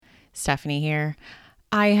Stephanie here.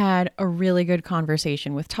 I had a really good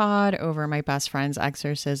conversation with Todd over My Best Friend's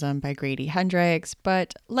Exorcism by Grady Hendrix,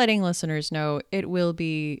 but letting listeners know it will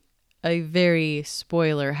be a very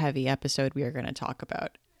spoiler-heavy episode. We are going to talk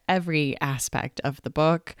about every aspect of the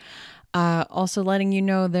book. Also letting you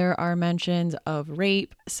know there are mentions of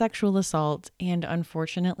rape, sexual assault, and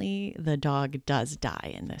unfortunately, the dog does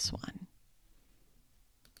die in this one.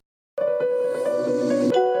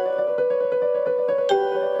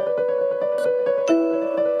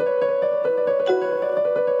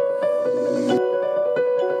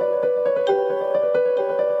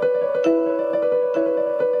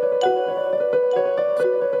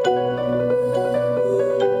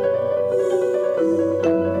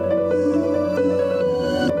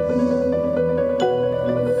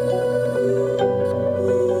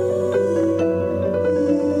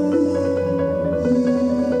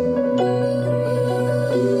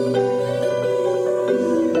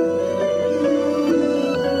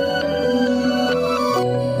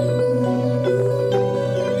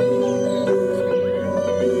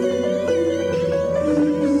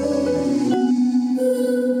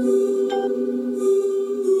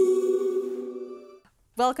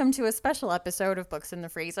 Welcome to a special episode of Books in the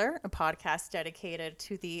Freezer, a podcast dedicated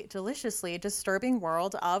to the deliciously disturbing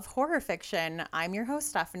world of horror fiction. I'm your host,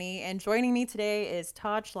 Stephanie, and joining me today is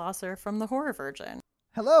Todd Schlosser from The Horror Virgin.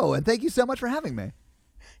 Hello, and thank you so much for having me.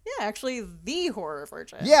 Yeah, actually, the Horror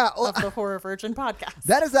Virgin of the Horror Virgin podcast.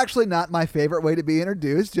 That is actually not my favorite way to be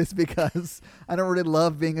introduced, just because I don't really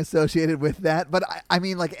love being associated with that. But I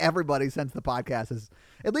mean, like everybody since the podcast is,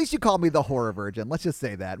 at least you call me the Horror Virgin. Let's just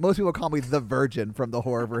say that. Most people call me the Virgin from the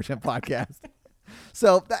Horror Virgin podcast.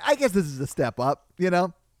 So I guess this is a step up, you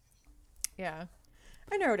know? Yeah,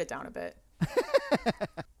 I narrowed it down a bit.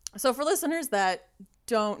 So for listeners that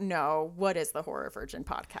don't know, what is the Horror Virgin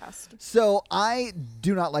podcast? So I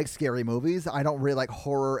do not like scary movies. I don't really like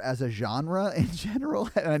horror as a genre in general.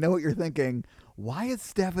 And I know what you're thinking. Why is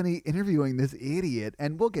Stephanie interviewing this idiot?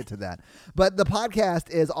 And we'll get to that. But the podcast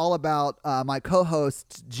is all about my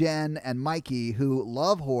co-hosts, Jen and Mikey, who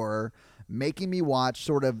love horror, making me watch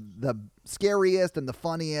sort of the scariest and the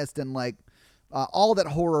funniest and like all that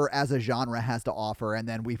horror as a genre has to offer. And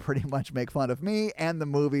then we pretty much make fun of me and the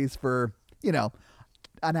movies for, you know,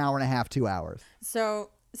 an hour and a half, 2 hours.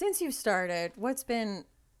 So since you started, what's been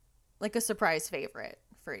like a surprise favorite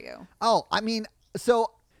for you? Oh, I mean,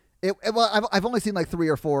 so I've only seen like 3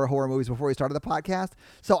 or 4 horror movies before we started the podcast.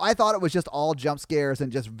 So I thought it was just all jump scares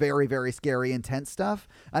and just very, very scary, intense stuff.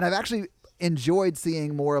 And I've actually enjoyed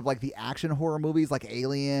seeing more of like the action horror movies like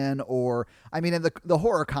Alien or, I mean, in the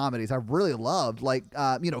horror comedies I've really loved, like,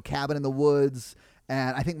 Cabin in the Woods.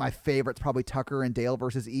 And I think my favorite's probably Tucker and Dale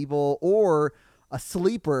versus Evil, or a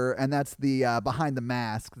sleeper, and that's the Behind the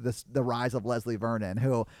Mask, the Rise of Leslie Vernon,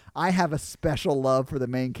 who I have a special love for the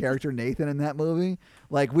main character, Nathan, in that movie.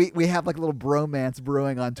 Like, we have like a little bromance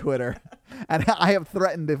brewing on Twitter. And I have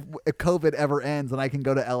threatened if COVID ever ends and I can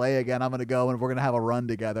go to LA again, I'm going to go and we're going to have a run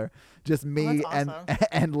together. Just me awesome.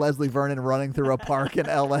 and Leslie Vernon running through a park in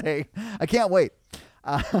LA. I can't wait.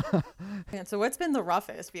 And so what's been the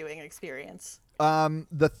roughest viewing experience?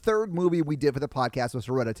 The third movie we did for the podcast was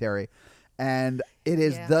Hereditary. And it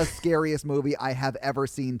is the scariest movie I have ever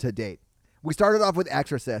seen to date. We started off with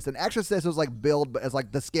Exorcist, and Exorcist was like billed as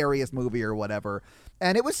like the scariest movie or whatever.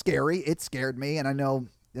 And it was scary. It scared me. And I know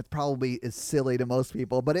it probably is silly to most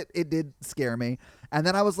people, but it did scare me. And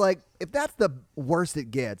then I was like, if that's the worst it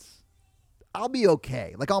gets, I'll be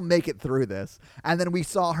okay. Like, I'll make it through this. And then we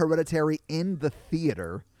saw Hereditary in the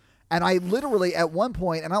theater. And I literally, at one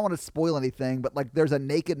point, and I don't want to spoil anything, but like there's a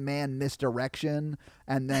naked man misdirection,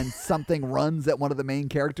 and then something runs at one of the main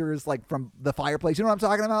characters, like from the fireplace. You know what I'm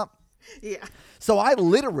talking about? Yeah. So I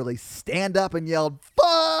literally stand up and yelled,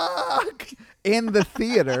 "Fuck!" in the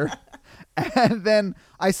theater. And then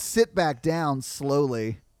I sit back down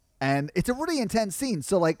slowly, and it's a really intense scene.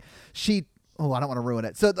 So like I don't want to ruin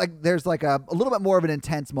it. So like there's like a little bit more of an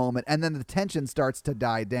intense moment, and then the tension starts to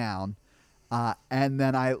die down. And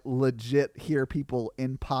then I legit hear people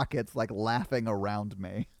in pockets like laughing around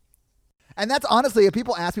me. And that's honestly, if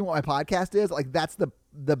people ask me what my podcast is, like that's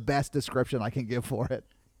the best description I can give for it.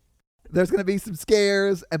 There's going to be some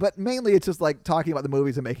scares, but mainly it's just like talking about the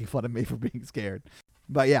movies and making fun of me for being scared.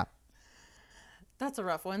 But yeah. That's a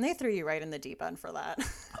rough one. They threw you right in the deep end for that.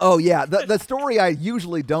 Oh yeah. The story I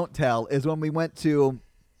usually don't tell is when we went to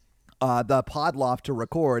the Podloft to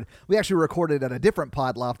record. We actually recorded at a different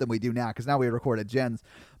Podloft than we do now, because now we record at Jen's.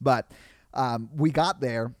 But we got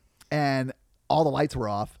there and all the lights were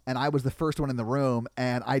off, and I was the first one in the room,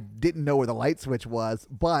 and I didn't know where the light switch was,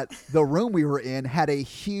 but the room we were in had a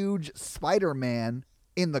huge Spider-Man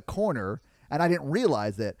in the corner. And I didn't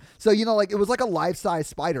realize it. So, like it was like a life-size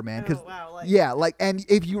Spider-Man. Oh, wow. Yeah, and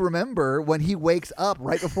if you remember when he wakes up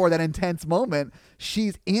right before that intense moment,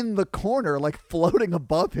 she's in the corner, like floating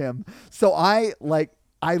above him. So I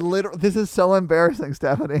literally, this is so embarrassing,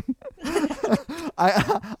 Stephanie.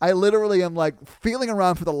 I literally am like feeling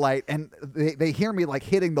around for the light, and they hear me like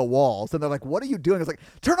hitting the walls, and they're like, "What are you doing?" It's like,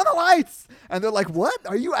 "Turn on the lights!" And they're like, "What?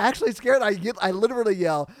 Are you actually scared?" I literally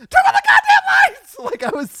yell, "Turn on the goddamn lights!" Like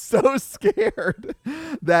I was so scared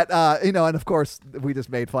that and of course we just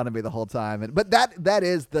made fun of me the whole time. But that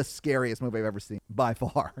is the scariest movie I've ever seen by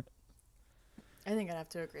far. I think I'd have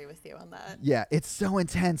to agree with you on that. Yeah, it's so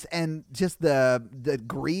intense, and just the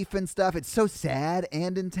grief and stuff. It's so sad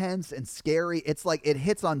and intense and scary. It's like it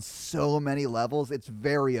hits on so many levels. It's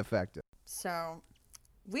very effective. So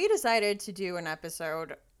we decided to do an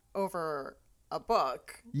episode over a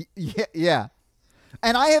book. Yeah.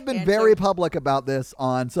 And I have been very public about this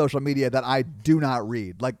on social media that I do not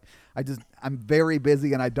read. Like I'm very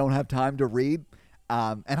busy and I don't have time to read.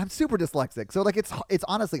 And I'm super dyslexic. So like it's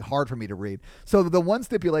honestly hard for me to read. So the one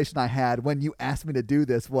stipulation I had when you asked me to do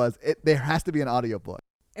this was there has to be an audiobook.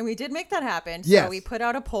 And we did make that happen. Yes. So we put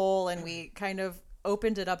out a poll and we kind of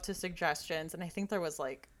opened it up to suggestions. And I think there was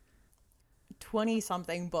like 20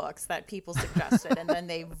 something books that people suggested. And then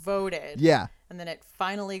they voted. Yeah. And then it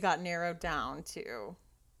finally got narrowed down to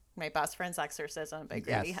My Best Friend's Exorcism by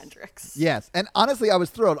Grady Hendrix. Yes. And honestly, I was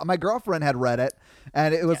thrilled. My girlfriend had read it,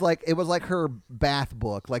 and it was like her bath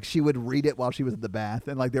book. Like she would read it while she was in the bath,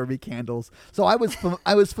 and like there would be candles. So I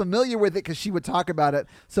was familiar with it because she would talk about it.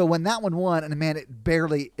 So when that one won, and man, it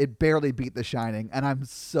barely beat The Shining, and I'm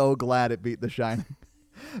so glad it beat The Shining.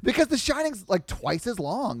 Because The Shining's like twice as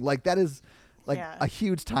long. Like that is a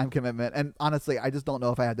huge time commitment. And honestly, I just don't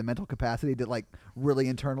know if I had the mental capacity to like really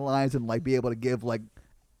internalize and like be able to give like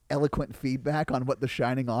eloquent feedback on what The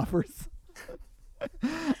Shining offers.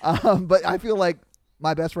 But I feel like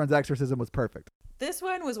My Best Friend's Exorcism was perfect. This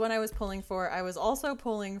one was one I was pulling for. I was also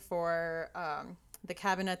pulling for The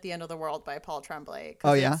Cabin at the End of the World by Paul Tremblay.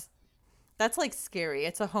 Oh, yeah? That's like scary.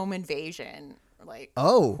 It's a home invasion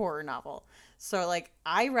horror novel. So like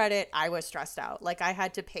I read it, I was stressed out. Like I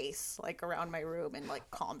had to pace like around my room and like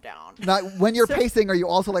calm down. Now, when you're pacing, are you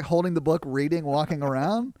also like holding the book, reading, walking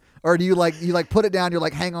around? Or do you like put it down, you're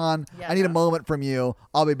like, hang on, I need a moment from you,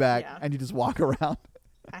 I'll be back, and you just walk around?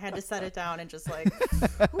 I had to set it down and just like,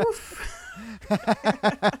 oof.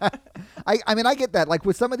 I mean, I get that. Like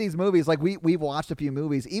with some of these movies, like we've watched a few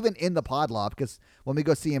movies, even in the Podloft, because when we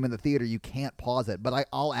go see them in the theater, you can't pause it. But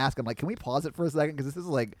I'll ask them, like, can we pause it for a second? Because this is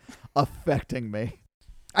like affecting me.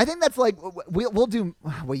 I think that's like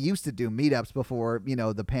we used to do meetups before,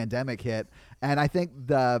 the pandemic hit. And I think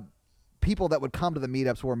the people that would come to the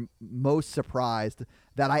meetups were most surprised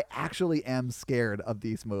that I actually am scared of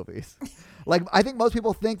these movies. Like, I think most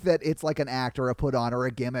people think that it's like an act or a put on or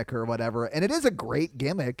a gimmick or whatever. And it is a great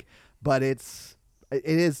gimmick, but it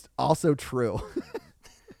is also true.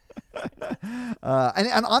 And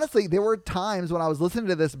honestly, there were times when I was listening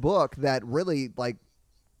to this book that really like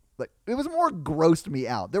it was more grossed me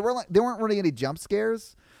out. There weren't really any jump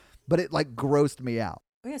scares, but it like grossed me out.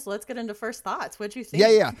 Okay, so let's get into first thoughts. What'd you think?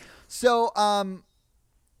 Yeah. So,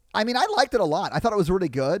 I mean, I liked it a lot. I thought it was really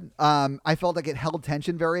good. I felt like it held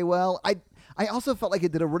tension very well. I also felt like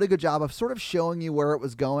it did a really good job of sort of showing you where it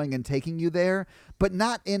was going and taking you there, but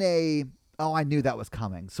not in a, oh, I knew that was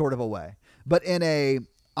coming sort of a way, but in a,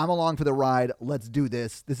 I'm along for the ride, let's do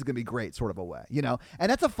this, this is going to be great sort of a way, And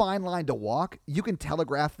that's a fine line to walk. You can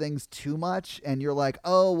telegraph things too much and you're like,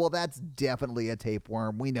 oh, well, that's definitely a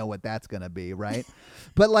tapeworm. We know what that's going to be, right?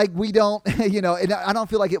 But like we don't, and I don't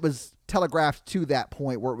feel like it was telegraphed to that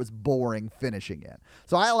point where it was boring finishing it.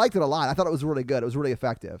 So I liked it a lot. I thought it was really good. It was really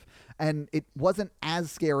effective. And it wasn't as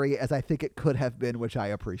scary as I think it could have been, which I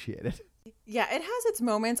appreciated. Yeah, it has its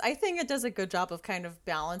moments. I think it does a good job of kind of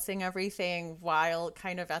balancing everything while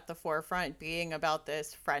kind of at the forefront being about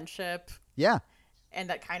this friendship. Yeah. And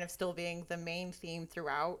that kind of still being the main theme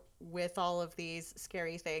throughout with all of these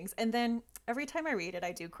scary things. And then every time I read it,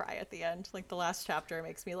 I do cry at the end. Like the last chapter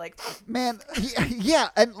makes me like... Man, yeah.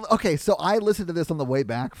 And okay, so I listened to this on the way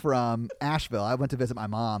back from Asheville. I went to visit my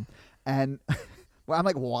mom and... Well, I'm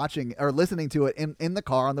like watching or listening to it in the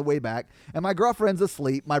car on the way back, and my girlfriend's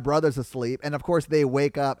asleep, my brother's asleep, and of course they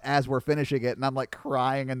wake up as we're finishing it, and I'm like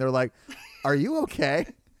crying, and they're like, "Are you okay?"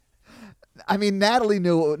 I mean, Natalie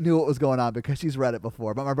knew what was going on because she's read it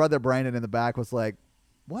before, but my brother Brandon in the back was like,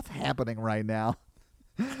 "What's happening right now?"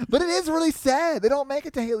 But it is really sad. They don't make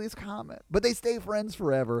it to Haley's Comet, but they stay friends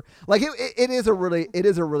forever. Like it is a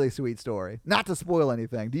really sweet story. Not to spoil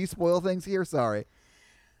anything. Do you spoil things here? Sorry.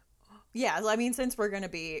 Yeah, I mean, since we're going to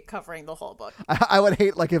be covering the whole book, I would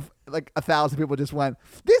hate like if like 1,000 people just went,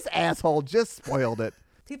 this asshole just spoiled it.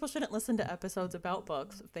 people shouldn't listen to episodes about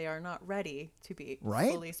books if they are not ready to be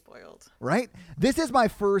Right? fully spoiled. Right? This is my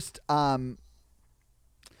first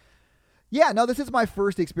this is my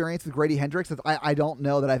first experience with Grady Hendrix. I don't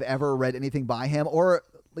know that I've ever read anything by him or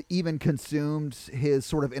even consumed his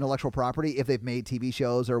sort of intellectual property if they've made TV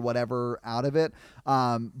shows or whatever out of it.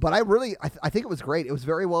 But I think it was great. It was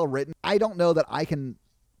very well written. I don't know that I can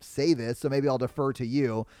say this, so maybe I'll defer to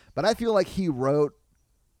you, but I feel like he wrote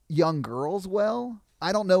young girls well.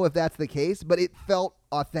 I don't know if that's the case, but it felt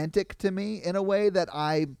authentic to me in a way that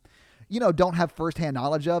I don't have firsthand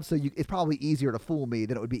knowledge of. So it's probably easier to fool me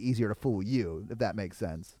than it would be easier to fool you, if that makes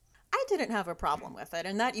sense. I didn't have a problem with it,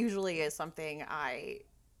 and that usually is something I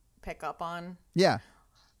pick up on. Yeah.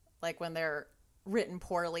 Like when they're written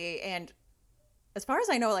poorly. And as far as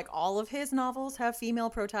I know, like all of his novels have female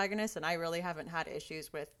protagonists, and I really haven't had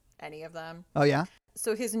issues with any of them. Oh, yeah?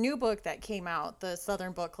 So his new book that came out, The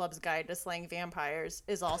Southern Book Club's Guide to Slaying Vampires,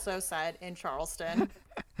 is also set in Charleston.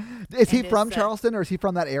 Is he from Charleston or is he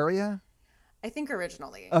from that area? I think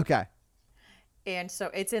originally. Okay. And so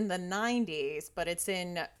it's in the 90s, but it's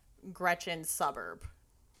in Gretchen's suburb.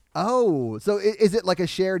 Oh, so is it like a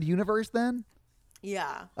shared universe then?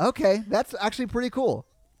 Yeah. Okay, that's actually pretty cool.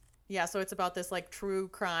 Yeah, so it's about this like true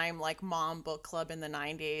crime like mom book club in the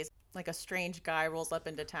 90s. Like a strange guy rolls up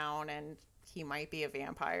into town and he might be a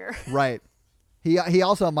vampire. Right. He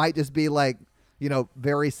also might just be like,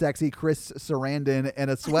 very sexy Chris Sarandon in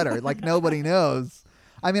a sweater. Like nobody knows.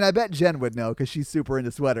 I mean, I bet Jen would know because she's super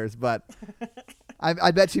into sweaters, but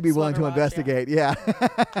I bet she'd be willing to investigate. Yeah.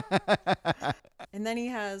 And then he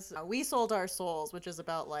has We Sold Our Souls, which is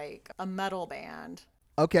about like a metal band.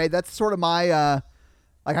 Okay, that's sort of my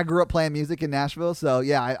like I grew up playing music in Nashville, so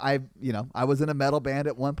yeah, I was in a metal band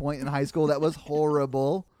at one point in high school that was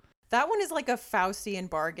horrible. That one is like a Faustian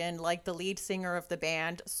bargain. Like the lead singer of the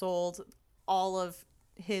band sold all of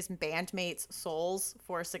his bandmates' souls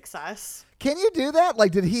for success. Can you do that?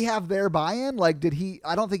 Like, did he have their buy-in? Like,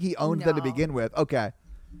 I don't think he owned them to begin with. Okay.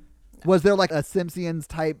 Was there like a Simpsons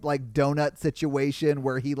type like donut situation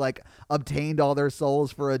where he like obtained all their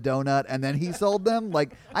souls for a donut and then he sold them?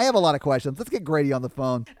 Like, I have a lot of questions. Let's get Grady on the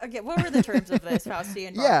phone. Okay, what were the terms of this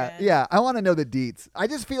Faustian bargain? Yeah. I want to know the deets. I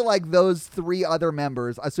just feel like those 3 other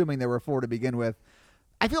members, assuming there were 4 to begin with,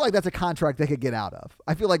 I feel like that's a contract they could get out of.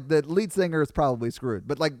 I feel like the lead singer is probably screwed,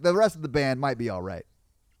 but like the rest of the band might be all right.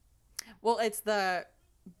 Well, it's the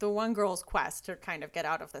one girl's quest to kind of get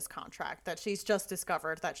out of this contract that she's just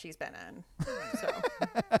discovered that she's been in.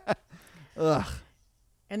 So. Ugh.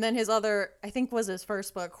 And then his other, I think was his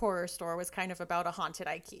first book, Horror Store, was kind of about a haunted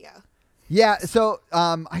IKEA. Yeah, so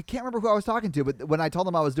I can't remember who I was talking to, but when I told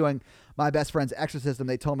them I was doing my best friend's exorcism,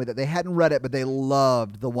 they told me that they hadn't read it, but they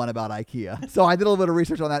loved the one about IKEA. So I did a little bit of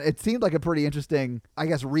research on that. It seemed like a pretty interesting, I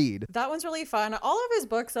guess, read. That one's really fun. All of his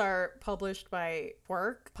books are published by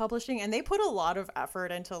Quirk Publishing, and they put a lot of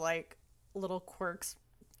effort into like little quirks.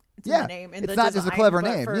 It's in the name. It's not just a clever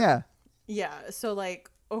name. Yeah. So like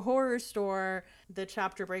a Horror Store, the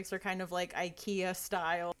chapter breaks are kind of like IKEA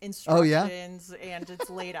style instructions, and it's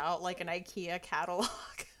laid out like an IKEA catalog.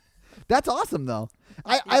 That's awesome, though.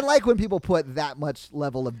 I like when people put that much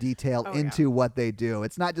level of detail into what they do.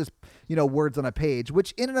 It's not just, words on a page,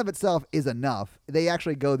 which in and of itself is enough. They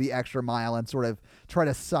actually go the extra mile and sort of try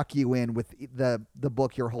to suck you in with the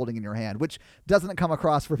book you're holding in your hand, which doesn't come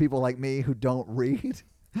across for people like me who don't read,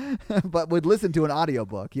 but would listen to an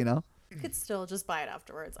audiobook, You could still just buy it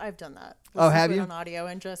afterwards. I've done that. Have you? On audio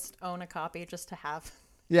and just own a copy just to have.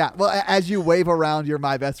 Yeah. Well, as you wave around your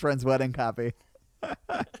My Best Friend's Wedding copy.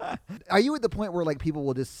 Are you at the point where like people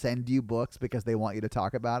will just send you books because they want you to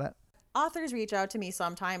talk about it? Authors reach out to me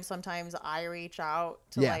sometimes. Sometimes I reach out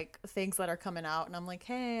to like things that are coming out and I'm like,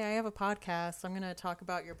 hey, I have a podcast. I'm going to talk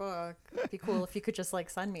about your book. It'd be cool if you could just like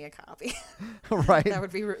send me a copy. Right.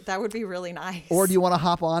 That would be really nice. Or do you want to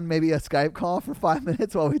hop on maybe a Skype call for 5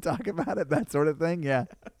 minutes while we talk about it? That sort of thing. Yeah.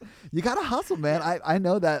 You got to hustle, man. I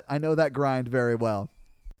know that. I know that grind very well.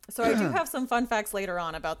 So I do have some fun facts later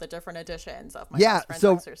on about the different editions of my best friend's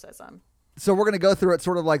exorcism. So we're gonna go through it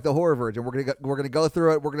sort of like the Horror Virgin. We're gonna go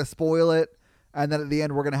through it. We're gonna spoil it, and then at the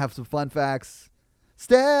end we're gonna have some fun facts.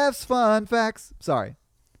 Steph's fun facts. Sorry.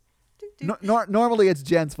 Normally it's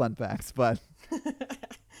Jen's fun facts, but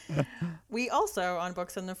we also on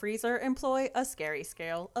Books in the Freezer employ a scary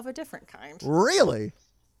scale of a different kind. Really?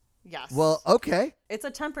 Yes. Well, okay. It's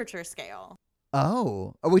a temperature scale.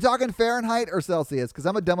 Oh, are we talking Fahrenheit or Celsius? Because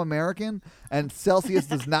I'm a dumb American, and Celsius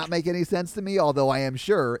does not make any sense to me, although I am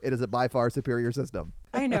sure it is a by far superior system.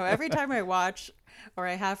 I know. Every time I watch Or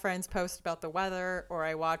I have friends post about the weather, or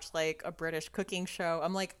I watch like a British cooking show.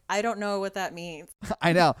 I'm like, I don't know what that means.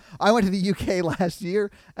 I know. I went to the UK last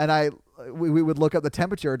year, and we would look up the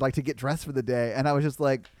temperature like to get dressed for the day, and I was just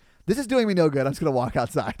like, this is doing me no good. I'm just gonna walk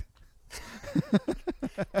outside.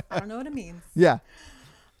 I don't know what it means. Yeah.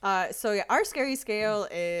 So yeah, our scary scale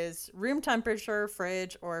is room temperature,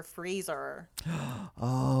 fridge, or freezer.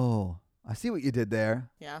 Oh, I see what you did there.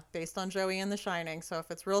 Yeah, based on Joey and The Shining. So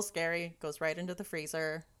if it's real scary, it goes right into the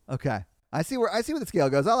freezer. Okay. I see where the scale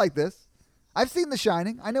goes. I like this. I've seen The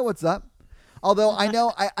Shining. I know what's up. Although I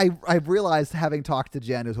know I've realized, having talked to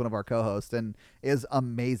Jen, who's one of our co-hosts and is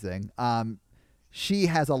amazing. She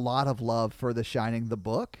has a lot of love for The Shining the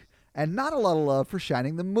book and not a lot of love for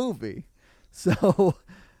Shining the movie. So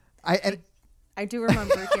I do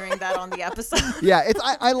remember hearing that on the episode. yeah,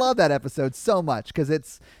 I love that episode so much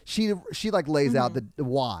because she like lays out the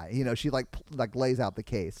why, she like lays out the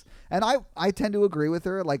case, and I tend to agree with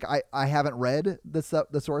her. Like I haven't read the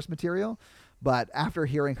source material, but after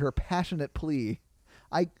hearing her passionate plea,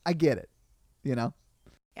 I get it,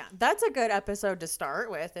 Yeah, that's a good episode to start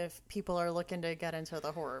with if people are looking to get into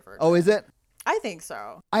the horror version. Oh, is it? I think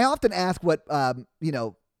so. I often ask what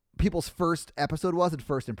people's first episode was and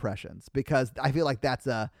first impressions, because I feel like that's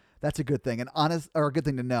a good thing, a good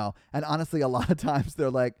thing to know. And honestly, a lot of times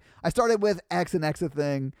they're like, I started with X and X a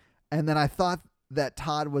thing, and then I thought that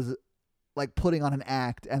Todd was like putting on an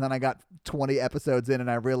act, and then I got 20 episodes in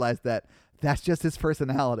and I realized that that's just his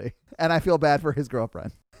personality, and I feel bad for his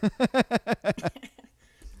girlfriend.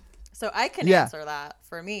 So I can answer that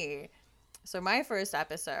for me. So my first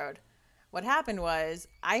episode, what happened was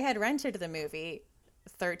I had rented the movie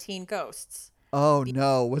 13 Ghosts. Oh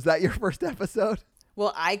no, was that your first episode?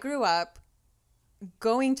 Well, I grew up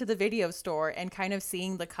going to the video store and kind of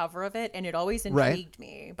seeing the cover of it, and it always intrigued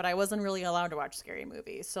me, but I wasn't really allowed to watch scary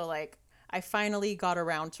movies. So like I finally got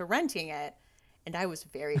around to renting it, and I was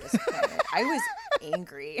very disappointed. I was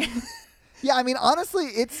angry. Yeah, I mean, honestly,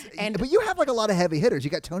 but you have like a lot of heavy hitters. You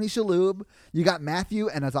got Tony Shalhoub, you got Matthew,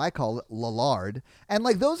 and as I call it, Lillard, and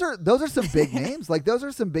like those are some big names. Like those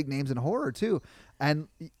are some big names in horror too, and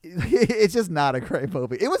it's just not a great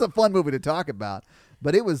movie. It was a fun movie to talk about,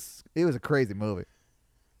 but it was a crazy movie.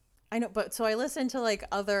 I know, but so I listened to like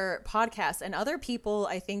other podcasts, and other people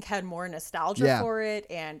I think had more nostalgia for it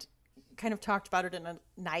and kind of talked about it in a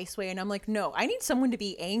nice way, and I'm like, no, I need someone to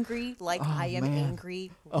be angry like I am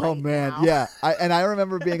angry right now. Yeah. I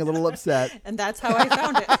remember being a little upset. And that's how I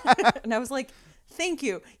found it. And I was like, thank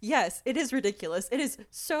you. Yes, it is ridiculous. It is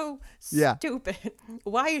so stupid.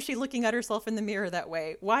 Why is she looking at herself in the mirror that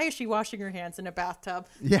way? Why is she washing her hands in a bathtub?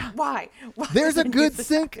 Yeah. Why There's a good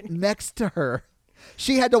sink next to her.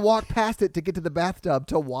 She had to walk past it to get to the bathtub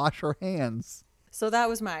to wash her hands. So that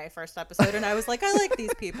was my first episode, and I was like, I like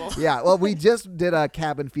these people. Yeah, well, we just did a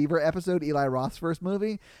Cabin Fever episode, Eli Roth's first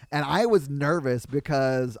movie, and I was nervous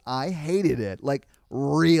because I hated it, like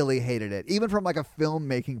really hated it. Even from like a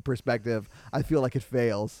filmmaking perspective, I feel like it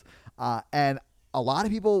fails. And a lot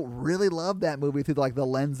of people really love that movie through like the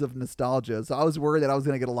lens of nostalgia. So I was worried that I was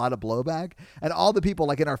going to get a lot of blowback. And all the people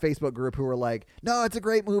like in our Facebook group who were like, no, it's a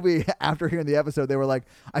great movie. After hearing the episode, they were like,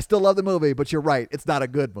 I still love the movie, but you're right. It's not a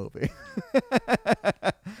good movie.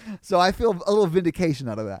 So I feel a little vindication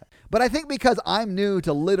out of that. But I think because I'm new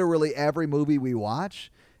to literally every movie we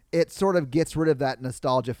watch, it sort of gets rid of that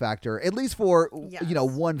nostalgia factor, at least for,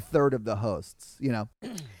 1/3 of the hosts, Yeah,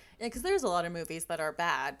 because there's a lot of movies that are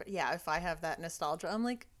bad, but yeah, if I have that nostalgia, I'm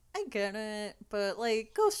like, I get it, but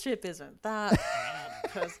like Ghost Ship isn't that bad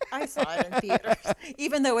because I saw it in theaters,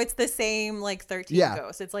 even though it's the same like 13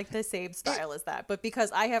 Ghosts. It's like the same style as that, but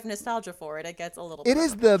because I have nostalgia for it, it gets a little. It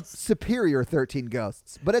is the superior 13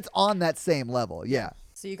 Ghosts, but it's on that same level. Yeah.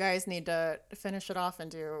 So you guys need to finish it off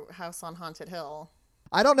and do House on Haunted Hill.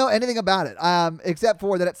 I don't know anything about it, except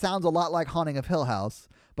for that it sounds a lot like Haunting of Hill House,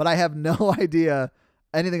 but I have no idea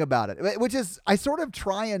anything about it, which is I sort of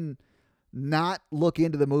try and not look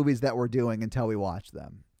into the movies that we're doing until we watch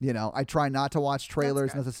them. I try not to watch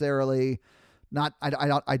trailers necessarily.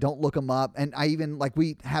 I don't look them up, and I even like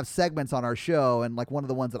we have segments on our show, and like one of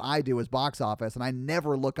the ones that I do is box office, and I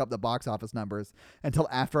never look up the box office numbers until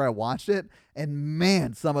after I watched it. And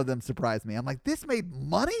man, some of them surprised me. I'm like, this made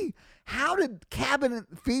money? How did Cabin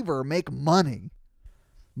Fever make money?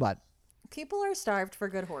 But people are starved for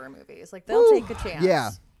good horror movies. Like they'll take a chance.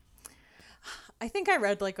 Yeah. I think I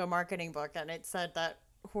read like a marketing book and it said that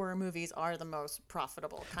horror movies are the most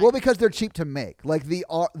profitable kind because they're cheap to make. Like the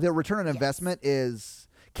return on investment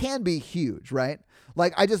can be huge, right?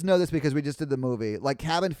 Like I just know this because we just did the movie. Like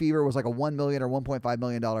Cabin Fever was like a $1 million or $1.5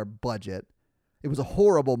 million budget. It was a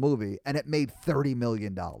horrible movie and it made $30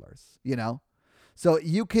 million, So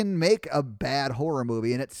you can make a bad horror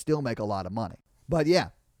movie and it still make a lot of money. But yeah.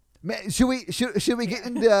 Should we get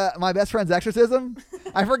into My Best Friend's Exorcism?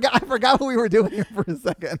 I forgot what we were doing here for a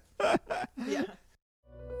second. Yeah.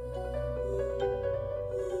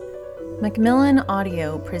 Macmillan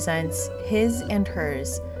Audio presents His and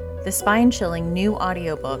Hers, the spine-chilling new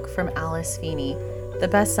audiobook from Alice Feeney, the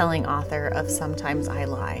best-selling author of Sometimes I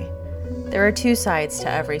Lie. There are two sides to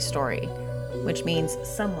every story, which means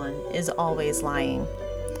someone is always lying.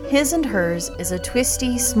 His and Hers is a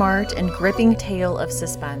twisty, smart, and gripping tale of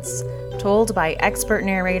suspense, told by expert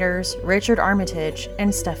narrators Richard Armitage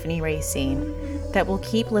and Stephanie Racine, that will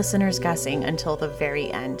keep listeners guessing until the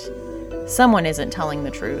very end. Someone isn't telling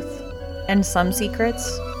the truth, and some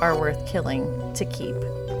secrets are worth killing to keep.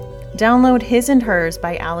 Download His and Hers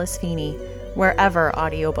by Alice Feeney wherever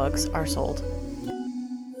audiobooks are sold.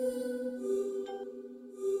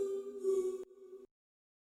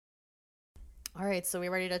 All right, so we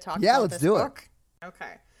ready to talk about let's this do book?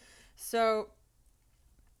 Okay. So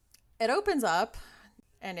it opens up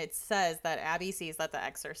and it says that Abby sees that the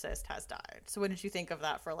exorcist has died. So what did you think of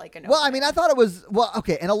that for like an Well, I opening? mean, I thought it was,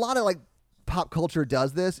 okay, and a lot of like pop culture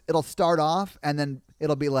does this. It'll start off and then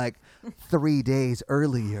it'll be like 3 days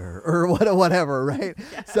earlier or whatever, right?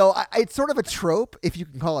 Yeah. So it's sort of a trope, if you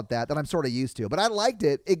can call it that I'm sort of used to. But I liked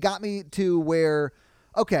it. It got me to where,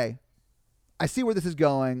 okay, I see where this is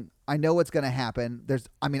going. I know what's going to happen.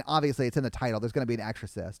 Obviously it's in the title. There's going to be an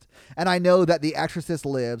exorcist. And I know that the exorcist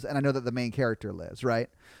lives and I know that the main character lives, right?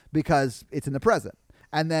 Because it's in the present.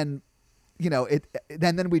 And then,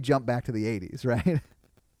 then we jump back to the 80s, right?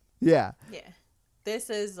 Yeah. Yeah.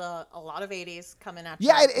 This is a lot of 80s coming at you.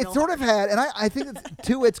 Yeah, it sort of had, and I think it's,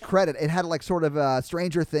 to its credit, it had like sort of a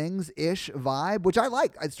Stranger Things-ish vibe, which I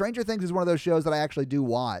like. Stranger Things is one of those shows that I actually do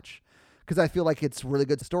watch because I feel like it's really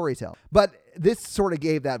good storytelling. But this sort of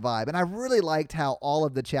gave that vibe, and I really liked how all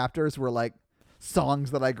of the chapters were like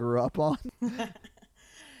songs that I grew up on.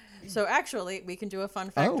 So actually, we can do a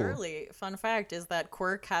fun fact early. Fun fact is that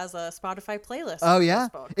Quirk has a Spotify playlist. Oh, of yeah? this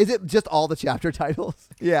book. Is it just all the chapter titles?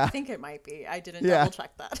 Yeah. I think it might be. I didn't Yeah. double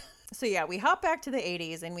check that. So yeah, we hop back to the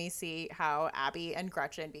 80s and we see how Abby and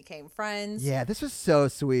Gretchen became friends. Yeah, this was so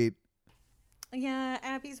sweet. Yeah,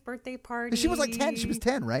 Abby's birthday party. She was like 10. She was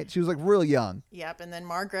 10, right? She was like real young. Yep, and then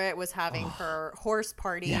Margaret was having her horse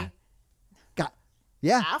party. Yeah.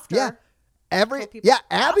 Yeah. After. Yeah. Told people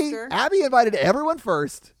after. Abby invited everyone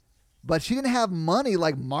first, but she didn't have money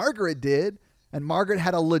like Margaret did. And Margaret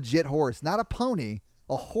had a legit horse, not a pony,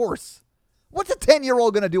 a horse. What's a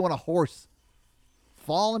 10-year-old going to do on a horse?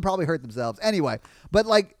 Fall and probably hurt themselves. Anyway, but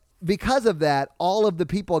like because of that, all of the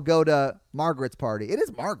people go to Margaret's party. It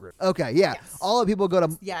is Margaret. Okay, yeah. Yes. All the people go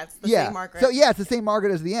to It's the same Margaret. So yeah, it's the same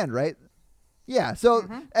Margaret as the end, right? Yeah. So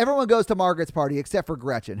everyone goes to Margaret's party except for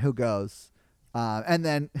Gretchen, who goes. And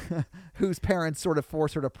then whose parents sort of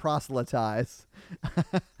force her to proselytize.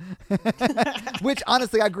 Which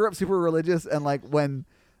honestly, I grew up super religious, and like when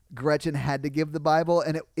Gretchen had to give the Bible,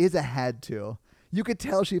 and it is a had to, you could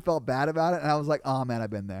tell she felt bad about it, and I was like, oh man, I've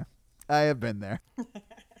been there. I have been there.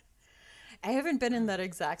 I haven't been in that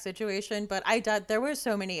exact situation, but there were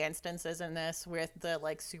so many instances in this with the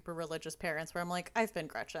like super religious parents where I'm like, I've been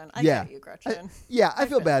Gretchen. I get you, Gretchen. I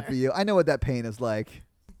feel bad for you. I know what that pain is like.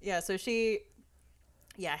 Yeah, so she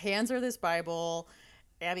hands her this Bible.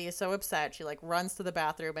 Abby is so upset. She like runs to the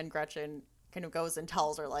bathroom and Gretchen kind of goes and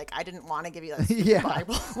tells her like, I didn't want to give you that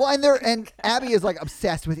Bible. Well, and Abby is like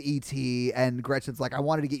obsessed with E.T. and Gretchen's like, I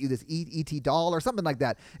wanted to get you this E.T. doll or something like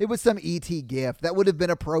that. It was some E.T. gift that would have been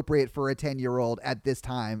appropriate for a 10-year-old at this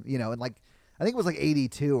time, and like I think it was like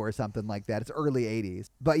 82 or something like that. It's early 80s.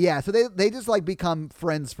 But yeah, so they just like become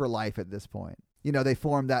friends for life at this point. They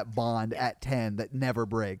form that bond at 10 that never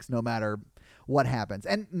breaks no matter what happens.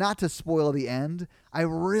 And not to spoil the end, I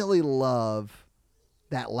really love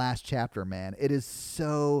that last chapter, man. It's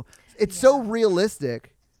so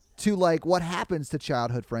realistic to like what happens to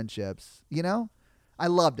childhood friendships, I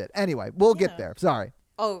loved it. Anyway, we'll get there. Sorry.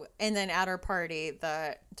 Oh, and then at her party,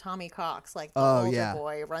 the Tommy Cox, like the older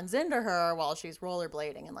boy, runs into her while she's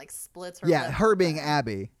rollerblading and like splits her lip her being open.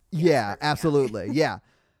 Abby. Yeah, absolutely. Yeah.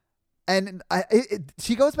 And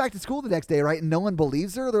she goes back to school the next day, right? And no one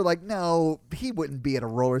believes her. They're like, no, he wouldn't be at a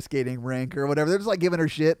roller skating rink or whatever. They're just like giving her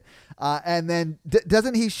shit. And then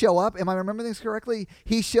doesn't he show up? Am I remembering this correctly?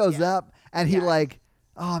 He shows up and he like,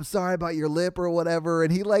 oh, I'm sorry about your lip or whatever.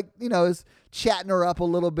 And he like, is chatting her up a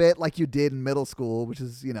little bit like you did in middle school, which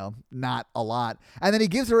is, not a lot. And then he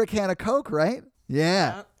gives her a can of Coke, right?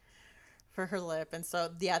 Yeah. For her lip. And so,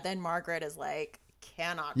 then Margaret is like,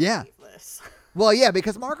 cannot Yeah. believe this. Well, yeah,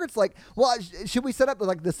 because Margaret's like, well, should we set up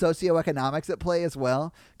like the socioeconomics at play as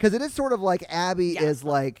well? Because it is sort of like Abby Yes. is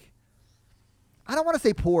like, I don't want to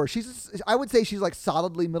say poor. I would say she's like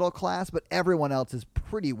solidly middle class, but everyone else is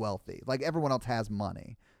pretty wealthy. Like everyone else has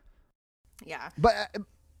money. Yeah. But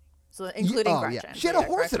So including Gretchen. yeah. She had a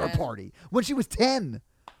horse at her party when she was 10.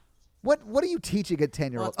 What are you teaching a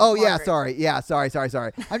 10-year-old? Well, Oh, yeah, Margaret. sorry. Yeah, sorry.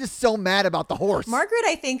 I'm just so mad about the horse. Margaret,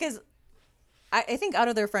 I think, is. I think out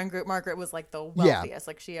of their friend group, Margaret was like the Yeah. wealthiest.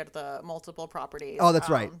 Like she had the multiple properties. Oh, that's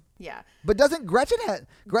right. Yeah. But doesn't Gretchen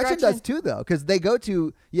Gretchen does too, though, because they go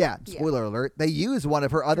to, spoiler alert, they use one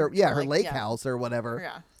of her other, her lake house or whatever.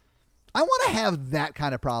 Yeah. I want to have that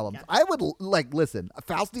kind of problem. Yeah. I would, listen, a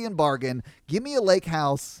Faustian bargain, give me a lake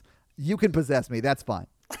house, you can possess me, that's fine.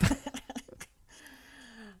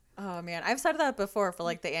 Oh, man. I've said that before for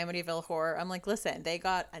like the Amityville Horror. I'm like, listen, they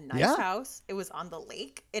got a nice house. It was on the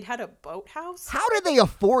lake. It had a boathouse. How did they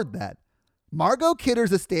afford that? Margot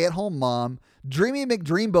Kidder's a stay-at-home mom. Dreamy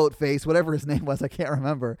McDreamboat Face, whatever his name was, I can't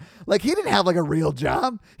remember. Like, he didn't have, like, a real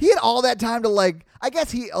job. He had all that time to, like, I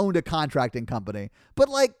guess he owned a contracting company. But,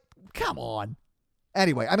 like, come on.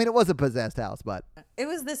 Anyway, I mean, it was a possessed house, but. It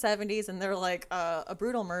was the 70s, and they're like, a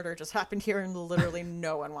brutal murder just happened here, and literally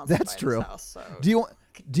no one wants That's to buy true. this house. So Do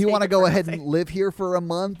you want to go ahead and live here for a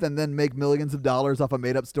month and then make millions of dollars off a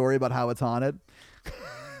made-up story about how it's haunted?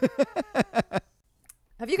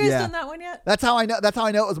 Have you guys done that one yet? That's how I know. That's how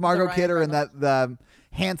I know it was Margot Ryan Kidder and Reynolds. the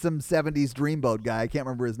handsome '70s dreamboat guy. I can't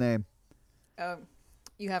remember his name.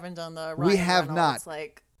 You haven't done the Ryan We have Reynolds, not.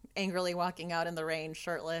 like angrily walking out in the rain,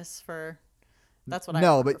 shirtless. That's what I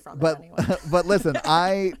No, remember from it anyway. but listen,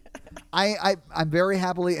 I'm very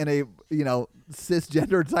happily in a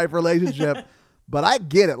cisgender type relationship, but I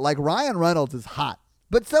get it. Like Ryan Reynolds is hot.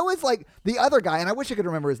 But so is like the other guy, and I wish I could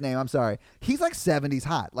remember his name. I'm sorry. He's like 70s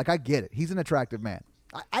hot. Like I get it. He's an attractive man.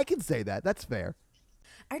 I can say that. That's fair.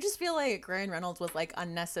 I just feel like Ryan Reynolds was like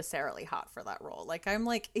unnecessarily hot for that role. Like I'm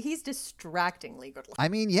like, he's distractingly good looking. I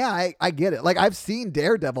mean, yeah, I get it. Like I've seen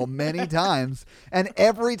Daredevil many times, and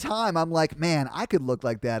every time I'm like, man, I could look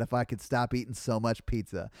like that if I could stop eating so much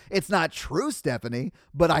pizza. It's not true, Stephanie,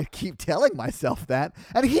 but I keep telling myself that.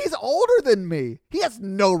 And he's older than me. He has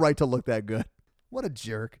no right to look that good. What a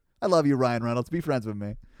jerk. I love you, Ryan Reynolds. Be friends with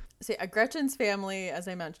me. See, Gretchen's family, as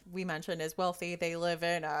we mentioned, is wealthy. They live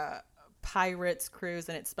in a Pirates cruise,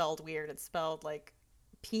 and it's spelled weird. It's spelled like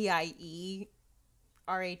Pierates.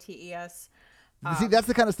 See, that's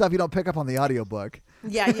the kind of stuff you don't pick up on the audiobook.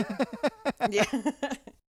 Yeah. Yeah.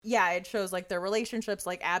 Yeah, it shows like their relationships.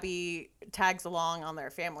 Like Abby tags along on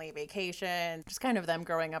their family vacation, just kind of them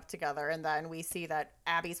growing up together. And then we see that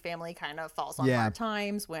Abby's family kind of falls on hard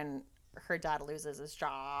times when her dad loses his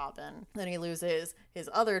job, and then he loses his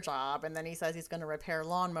other job, and then he says he's going to repair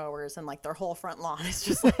lawnmowers, and like their whole front lawn is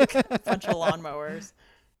just like a bunch of lawnmowers.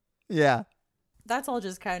 Yeah. That's all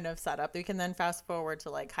just kind of set up. You can then fast forward to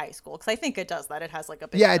like high school, because I think it does that. It has like a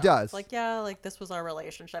big Yeah, it jump. does. It's like, yeah, like this was our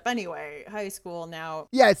relationship. Anyway, high school now.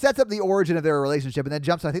 Yeah, it sets up the origin of their relationship and then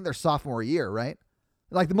jumps, I think, their sophomore year, right?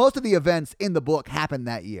 Like most of the events in the book happen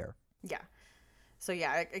that year. Yeah. So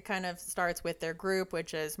yeah, it kind of starts with their group,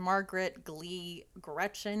 which is Margaret, Glee,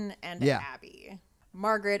 Gretchen, and Abby.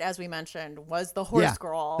 Margaret, as we mentioned, was the horse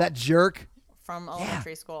girl. That jerk. From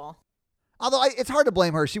elementary school. Although it's hard to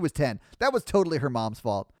blame her. She was 10. That was totally her mom's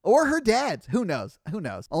fault. Or her dad's. Who knows? Who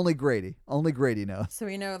knows? Only Grady knows. So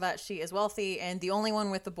we know that she is wealthy and the only one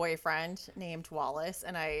with a boyfriend named Wallace.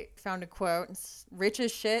 And I found a quote, rich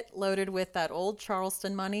as shit, loaded with that old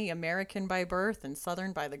Charleston money, American by birth and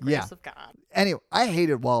Southern by the grace of God. Anyway, I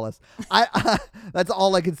hated Wallace. That's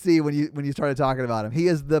all I could see when you started talking about him. He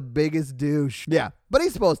is the biggest douche. Yeah, but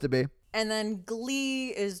he's supposed to be. And then Glee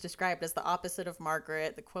is described as the opposite of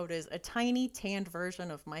Margaret. The quote is, a tiny tanned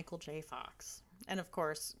version of Michael J. Fox. And of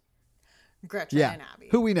course, Gretchen and Abby.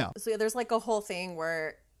 Who we know. So there's like a whole thing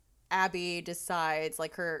where Abby decides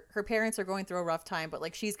like her parents are going through a rough time, but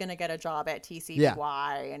like she's going to get a job at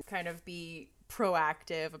TCBY and kind of be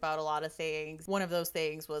proactive about a lot of things. One of those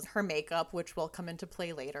things was her makeup, which will come into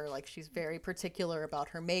play later. Like she's very particular about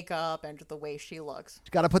her makeup and the way she looks.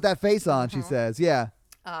 Got to put that face on, she says. Yeah.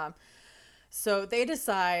 So they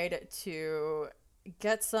decide to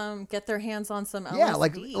get their hands on some LSD. Yeah,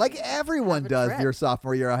 like everyone does your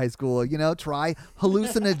sophomore year of high school. Try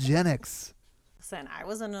hallucinogenics. Listen, I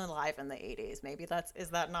wasn't alive in the 80s. Maybe is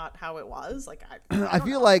that not how it was? Like I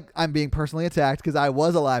feel like I'm being personally attacked because I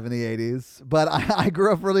was alive in the 80s, but I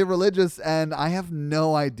grew up really religious and I have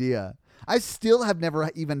no idea. I still have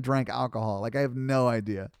never even drank alcohol. Like I have no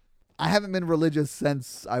idea. I haven't been religious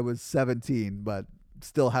since I was 17, but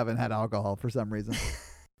still haven't had alcohol for some reason.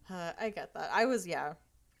 I get that. I was,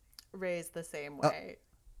 raised the same way.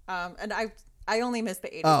 And I only missed the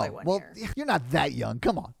 80s by one year. You're not that young.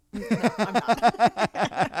 Come on. No, I'm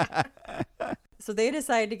not. So they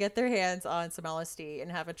decide to get their hands on some LSD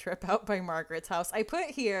and have a trip out by Margaret's house. I put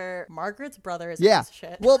here Margaret's brother is a piece of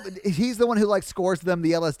shit. Well, he's the one who like scores them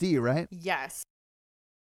the LSD, right? Yes.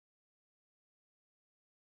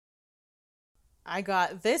 I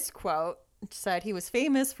got this quote. It said he was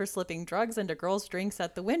famous for slipping drugs into girls' drinks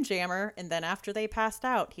at the Windjammer, and then after they passed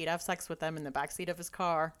out, he'd have sex with them in the backseat of his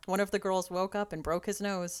car. One of the girls woke up and broke his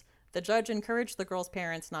nose. The judge encouraged the girl's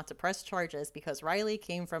parents not to press charges because Riley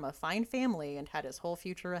came from a fine family and had his whole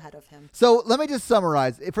future ahead of him. So let me just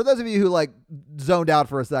summarize. For those of you who like zoned out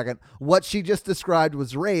for a second, what she just described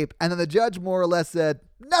was rape. And then the judge more or less said,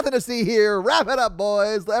 nothing to see here. Wrap it up,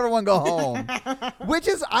 boys. Let everyone go home. Which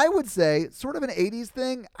is, I would say, sort of an 80s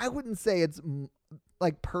thing. I wouldn't say it's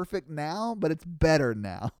like perfect now, but it's better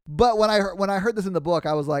now. But when I heard this in the book,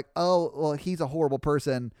 I was like, oh, well, he's a horrible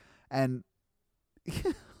person. And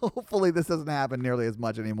hopefully this doesn't happen nearly as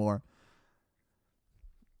much anymore.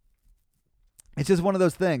 It's just one of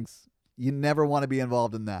those things. You never want to be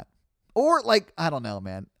involved in that. Or like, I don't know,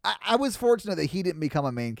 man. I was fortunate that he didn't become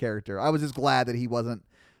a main character. I was just glad that he wasn't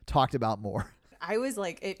talked about more. I was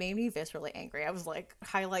like, it made me viscerally angry. I was like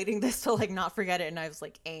highlighting this to like not forget it. And I was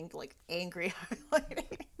like, angry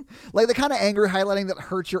highlighting. Like the kind of angry highlighting that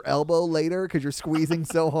hurts your elbow later because you're squeezing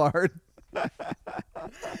so hard.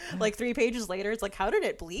 Like 3 pages later, it's like, how did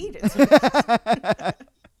it bleed?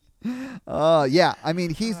 Yeah. I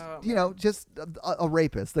mean, he's, just a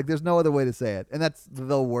rapist. Like, there's no other way to say it. And that's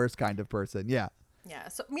the worst kind of person. Yeah. Yeah.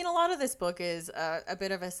 So, I mean, a lot of this book is a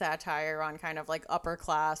bit of a satire on kind of like upper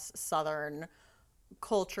class Southern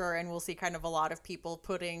culture. And we'll see kind of a lot of people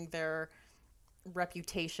putting their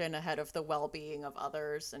reputation ahead of the well-being of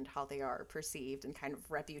others and how they are perceived, and kind of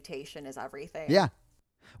reputation is everything. Yeah.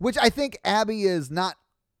 Which I think Abby is not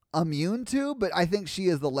immune to, but I think she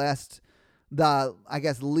is the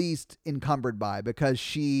least encumbered by, because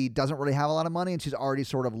she doesn't really have a lot of money and she's already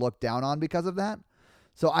sort of looked down on because of that.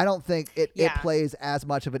 So I don't think it plays as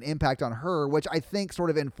much of an impact on her, which I think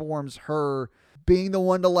sort of informs her being the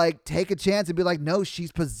one to like take a chance and be like, no,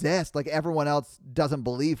 she's possessed. Like everyone else doesn't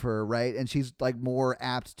believe her, right? And she's like more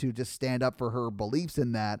apt to just stand up for her beliefs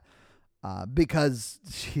in that. Because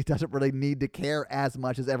she doesn't really need to care as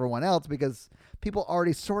much as everyone else, because people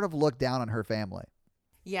already sort of look down on her family.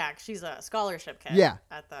 Yeah, she's a scholarship kid. Yeah.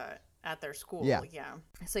 At their school. Yeah.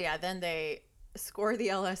 So then they score the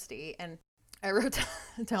LSD, and I wrote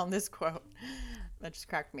down this quote that just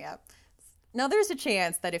cracked me up. Now, there's a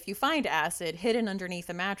chance that if you find acid hidden underneath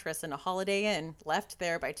a mattress in a Holiday Inn, left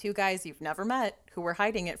there by 2 guys you've never met, who were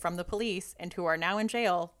hiding it from the police and who are now in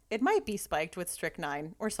jail, it might be spiked with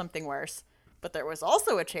strychnine or something worse. But there was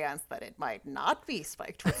also a chance that it might not be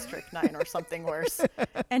spiked with strychnine or something worse.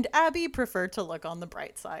 And Abby preferred to look on the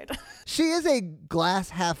bright side. She is a glass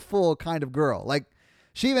half full kind of girl. Like,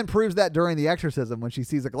 she even proves that during the exorcism when she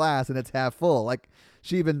sees a glass and it's half full. Like,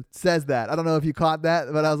 she even says that. I don't know if you caught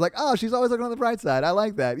that, but I was like, oh, she's always looking on the bright side. I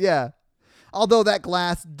like that. Yeah. Although that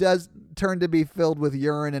glass does turn to be filled with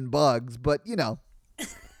urine and bugs, but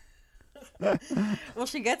Well,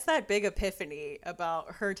 she gets that big epiphany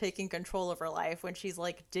about her taking control of her life when she's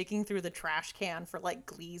like digging through the trash can for like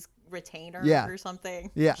Glee's retainer or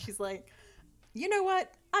something. Yeah. She's like, you know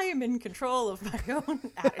what? I am in control of my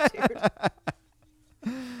own attitude.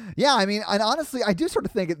 Yeah, I mean, and honestly, I do sort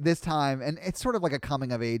of think at this time, and it's sort of like a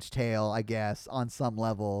coming of age tale, I guess, on some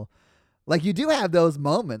level. Like, you do have those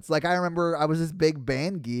moments. Like, I remember I was this big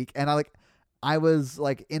band geek, and I was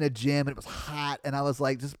like in a gym and it was hot, and I was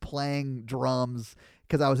like just playing drums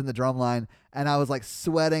because I was in the drum line, and I was like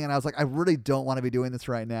sweating, and I was like, I really don't want to be doing this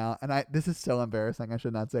right now. And this is so embarrassing. I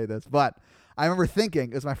should not say this, but I remember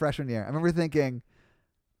thinking, it was my freshman year. I remember thinking,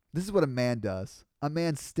 this is what a man does. A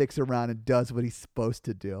man sticks around and does what he's supposed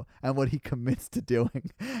to do and what he commits to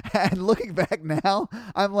doing. And looking back now,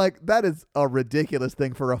 I'm like, that is a ridiculous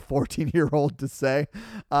thing for a 14-year-old to say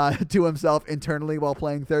to himself internally while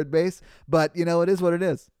playing third base. But, it is what it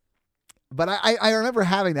is. But I remember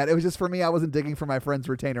having that. It was just, for me, I wasn't digging for my friend's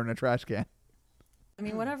retainer in a trash can. I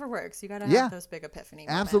mean, whatever works. You got to have those big epiphany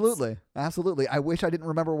moments. Absolutely. Absolutely. I wish I didn't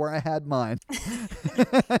remember where I had mine.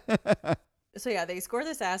 So, they score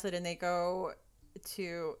this acid and they go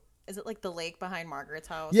to, is it like the lake behind Margaret's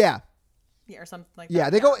house? Yeah, or something like that. Yeah,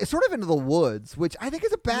 they go sort of into the woods, which I think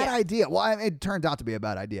is a bad idea. Well, it turned out to be a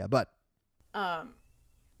bad idea, but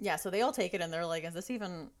so they all take it and they're like, is this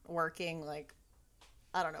even working? Like,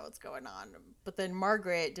 I don't know what's going on. But then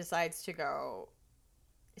Margaret decides to go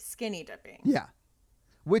skinny dipping. Yeah.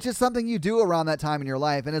 which is something you do around that time in your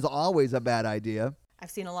life and is always a bad idea.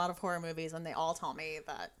 I've seen a lot of horror movies and they all tell me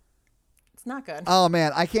that it's not good. Oh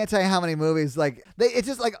man, I can't tell you how many movies it's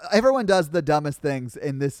just like everyone does the dumbest things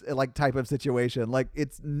in this like type of situation. Like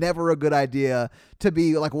it's never a good idea to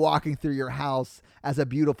be like walking through your house as a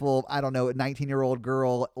beautiful, I don't know, 19-year-old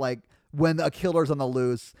girl, like when a killer's on the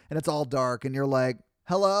loose and it's all dark and you're like,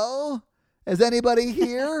 "Hello? Is anybody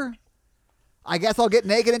here? I guess I'll get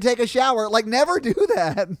naked and take a shower." Like never do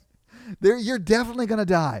that. You're definitely going to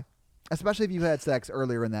die, especially if you had sex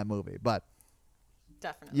earlier in that movie. But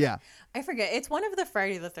definitely. yeah. I forget. It's one of the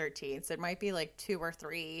Friday the 13th. It might be like 2 or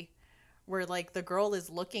 3 where like the girl is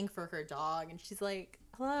looking for her dog and she's like,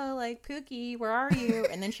 "Hello, like Pookie, where are you?"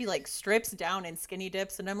 And then she like strips down and skinny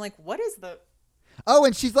dips. And I'm like, what is the... Oh,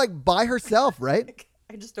 and she's like by herself, right? Like,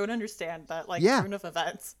 I just don't understand that like Yeah. turn of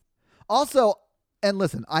events. Also, and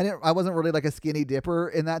listen, I wasn't really like a skinny dipper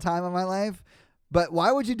in that time of my life, but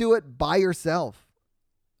why would you do it by yourself?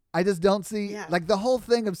 I just don't see like the whole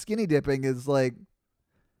thing of skinny dipping is like,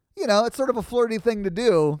 you know, it's sort of a flirty thing to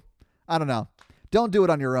do. I don't know. Don't do it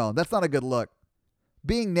on your own. That's not a good look.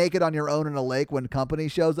 Being naked on your own in a lake when company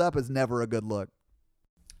shows up is never a good look.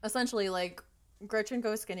 Essentially, like, Gretchen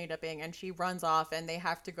goes skinny dipping and she runs off and they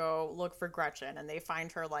have to go look for Gretchen and they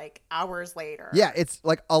find her like hours later. Yeah, it's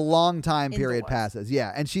like a long time In the period woods. passes.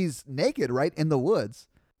 Yeah, and she's naked, right, in the woods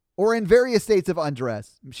or in various states of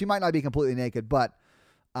undress. She might not be completely naked, but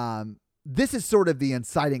this is sort of the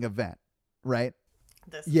inciting event, right?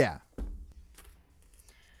 Yeah.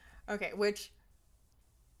 Okay, which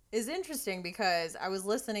is interesting because I was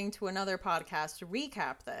listening to another podcast to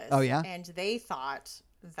recap this. Oh, yeah? And they thought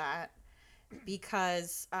that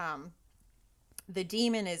because the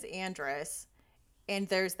demon is Andress, and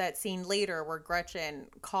there's that scene later where Gretchen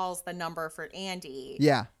calls the number for Andy.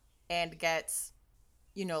 Yeah. And gets,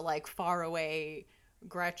 you know, like far away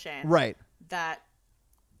Gretchen. Right. That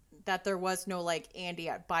there was no like Andy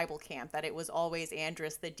at Bible camp, that it was always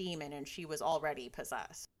Andress the demon and she was already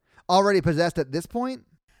possessed. Already possessed at this point?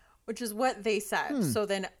 Which is what they said. So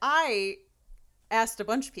then I asked a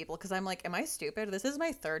bunch of people because I'm like, am I stupid? This is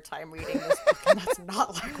my 3rd time reading this book and that's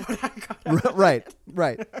not like what I got out of Right. it.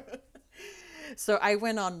 Right. So I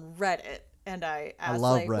went on Reddit and I asked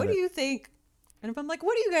love like, what Reddit. do you think? And if I'm like,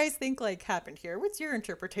 what do you guys think like happened here? What's your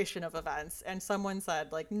interpretation of events? And someone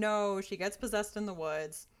said like, no, she gets possessed in the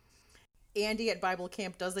woods. Andy at Bible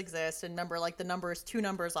camp does exist, and the number is 2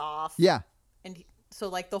 numbers off. Yeah. And so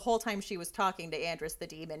like the whole time she was talking to Andress the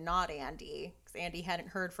demon, not Andy, because Andy hadn't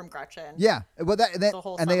heard from Gretchen. Yeah. Well, and they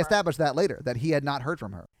summer. established that later, that he had not heard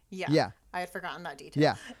from her. Yeah. Yeah. I had forgotten that detail.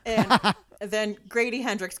 Yeah. And then Grady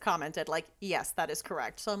Hendrix commented like, yes, that is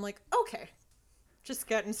correct. So I'm like, okay. Just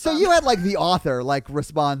getting So some. you had like the author like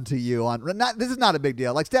respond to you on this is not a big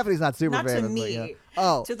deal. Like Stephanie's not super not famous. to me. But, yeah.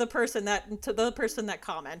 Oh. To the person that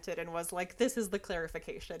commented and was like, this is the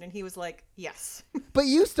clarification. And he was like, yes. But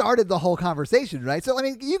you started the whole conversation, right? So I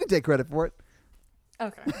mean, you can take credit for it.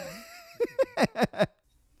 Okay. I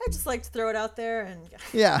just like to throw it out there and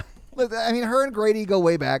Yeah. Look, I mean, her and Grady go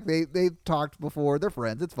way back. They've talked before. They're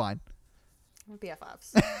friends. It's fine. we're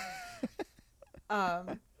BFFs.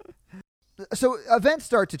 So events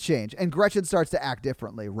start to change, and Gretchen starts to act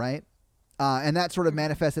differently, right? And that sort of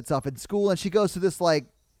manifests itself in school, and she goes through this like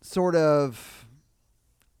sort of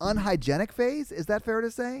unhygienic phase. Is that fair to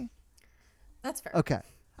say? That's fair. Okay.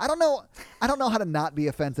 I don't know how to not be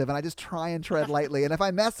offensive, and I just try and tread lightly. And if I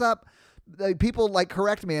mess up, people like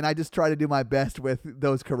correct me, and I just try to do my best with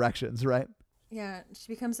those corrections, right? Yeah, she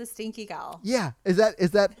becomes a stinky gal. Yeah. Is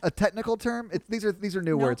that a technical term? These are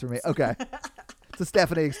new words for me. Okay. It's a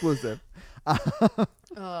Stephanie exclusive.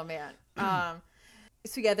 Oh man.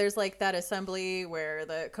 So yeah, there's like that assembly where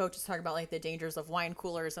the coach is talking about like the dangers of wine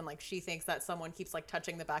coolers, and like she thinks that someone keeps like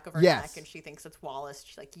touching the back of her Yes. neck, and she thinks it's Wallace.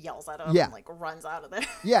 She like yells at him Yeah. and like runs out of there.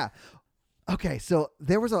 Yeah. Okay, so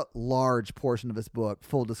there was a large portion of this book,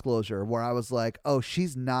 full disclosure, where I was like, oh,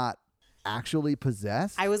 she's not actually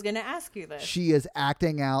possessed. I was gonna ask you this. She is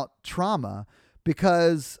acting out trauma,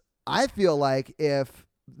 because I feel like if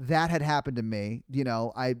that had happened to me, you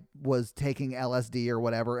know, I was taking LSD or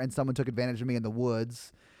whatever, and someone took advantage of me in the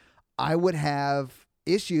woods, I would have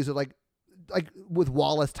issues with like with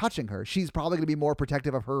Wallace touching her. She's probably going to be more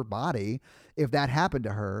protective of her body if that happened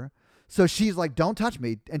to her. So she's like, don't touch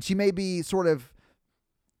me. And she may be sort of,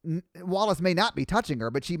 Wallace may not be touching her,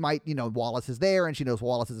 but she might, you know, Wallace is there and she knows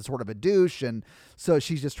Wallace is a sort of a douche. And so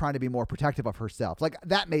she's just trying to be more protective of herself. Like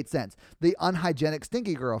that made sense. The unhygienic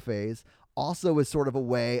stinky girl phase also is sort of a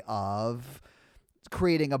way of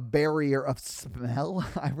creating a barrier of smell.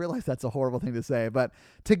 I realize that's a horrible thing to say, but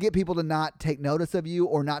to get people to not take notice of you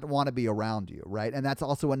or not want to be around you, right? And that's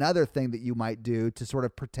also another thing that you might do to sort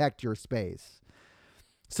of protect your space.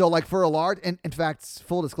 So like for a large, and in fact,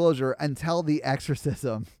 full disclosure, until the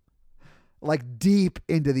exorcism, like deep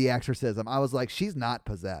into the exorcism, I was like, she's not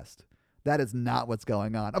possessed. That is not what's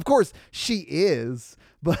going on. Of course, she is,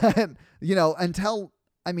 but until,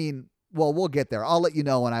 well, we'll get there. I'll let you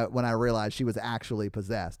know when I realized she was actually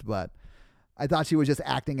possessed, but I thought she was just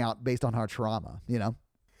acting out based on her trauma,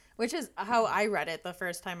 Which is how I read it the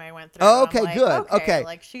first time I went through. Oh, okay, like, good. Okay.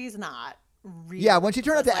 Like she's not really. Yeah, when she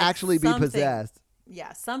turned out to actually be possessed.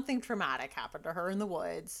 Yeah, something traumatic happened to her in the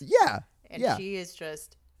woods. Yeah. And she is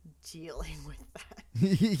just dealing with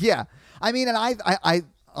that. Yeah. And I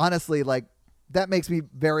honestly, like, that makes me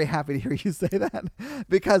very happy to hear you say that,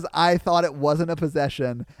 because I thought it wasn't a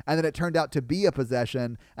possession, and then it turned out to be a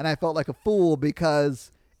possession, and I felt like a fool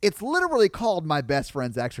because it's literally called My Best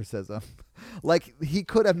Friend's Exorcism. Like, he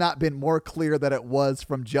could have not been more clear that it was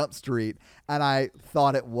from Jump Street, and I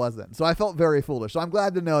thought it wasn't. So I felt very foolish. So I'm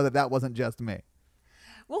glad to know that that wasn't just me.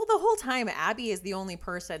 Well, the whole time, Abby is the only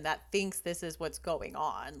person that thinks this is what's going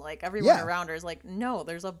on. Like, everyone around her is like, no,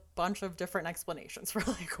 there's a bunch of different explanations for,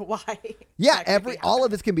 like, why. Yeah, all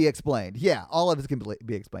of this can be explained. Yeah, all of this can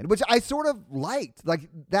be explained, which I sort of liked. Like,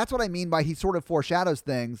 that's what I mean by he sort of foreshadows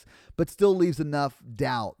things, but still leaves enough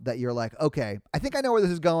doubt that you're like, okay, I think I know where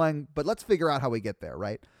this is going, but let's figure out how we get there,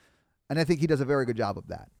 right? And I think he does a very good job of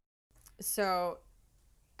that. So,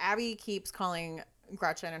 Abby keeps calling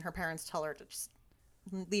Gretchen, and her parents tell her to just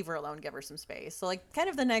leave her alone, give her some space. So like kind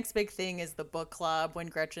of the next big thing is the book club, when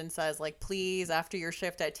Gretchen says like, please, after your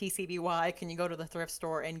shift at TCBY, can you go to the thrift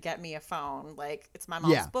store and get me a phone? Like, it's my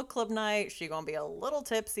mom's book club night. She's gonna be a little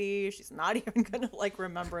tipsy. She's not even gonna like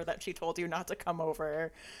remember that she told you not to come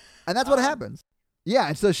over. And that's what happens. Yeah.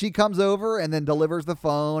 And so she comes over and then delivers the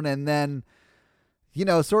phone, and then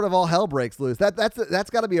sort of all hell breaks loose. That's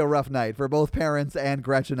got to be a rough night for both parents and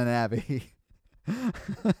Gretchen and Abby.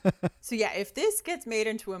 So yeah, if this gets made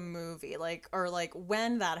into a movie, or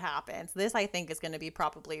when that happens, this I think is going to be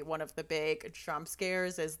probably one of the big jump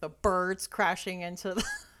scares, is the birds crashing into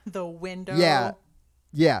the window.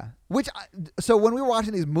 Yeah. So when we were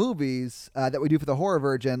watching these movies that we do for the Horror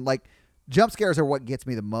Virgin, like, jump scares are what gets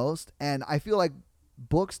me the most, and I feel like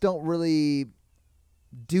books don't really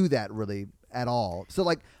do that really at all. So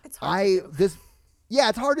like, it's hard to do.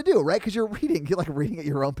 It's hard to do, right? Because you're reading at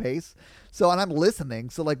your own pace. So, and I'm listening.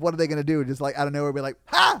 So, like, what are they going to do? Just like, I don't know, be like,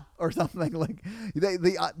 ha! Or something. Like,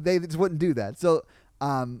 they just wouldn't do that. So,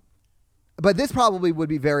 but this probably would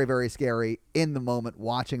be very, very scary in the moment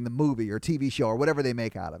watching the movie or TV show or whatever they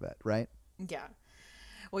make out of it, right? Yeah.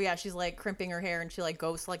 Well, yeah, she's like crimping her hair, and she like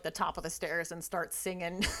goes to like the top of the stairs and starts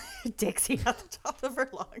singing Dixie at the top of her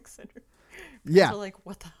lungs. And yeah. Like,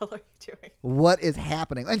 what the hell are you doing? What is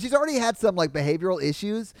happening? And she's already had some like behavioral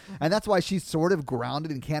issues, and that's why she's sort of grounded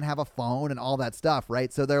and can't have a phone and all that stuff,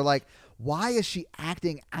 right? So they're like, why is she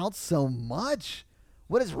acting out so much?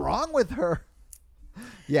 What is wrong with her?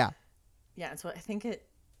 Yeah. Yeah, so I think it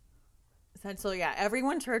said, so yeah,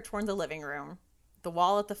 everyone turned toward the living room. The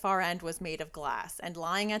wall at the far end was made of glass, and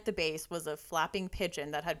lying at the base was a flapping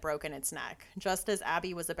pigeon that had broken its neck. Just as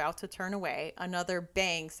Abby was about to turn away, another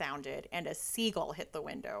bang sounded, and a seagull hit the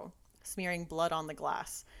window, smearing blood on the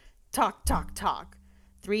glass. Tock, tock, tock.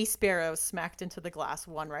 3 sparrows smacked into the glass,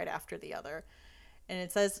 one right after the other. And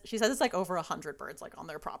she says it's like over 100 birds like on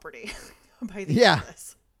their property by the end of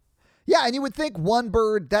this. Yeah, and you would think one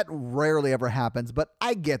bird, that rarely ever happens, but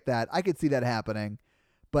I get that. I could see that happening.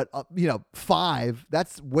 But, 5,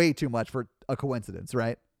 that's way too much for a coincidence,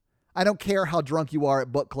 right? I don't care how drunk you are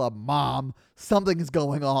at book club, Mom. Something is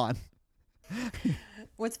going on.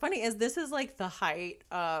 What's funny is this is like the height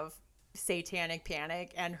of satanic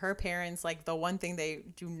panic, and her parents, like, the one thing they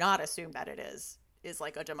do not assume that it is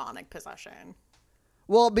like a demonic possession.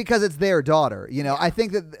 Well, because it's their daughter. I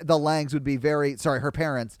think that the Langs would be her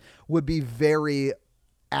parents would be very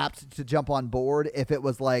apt to jump on board if it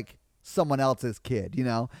was like someone else's kid.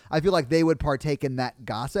 I feel like they would partake in that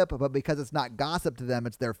gossip, but because it's not gossip to them,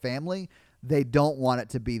 it's their family, they don't want it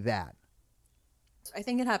to be that. I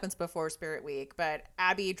think it happens before Spirit Week, but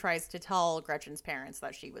Abby tries to tell Gretchen's parents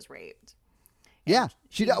that she was raped. Yeah,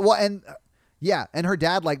 she does. Well, and her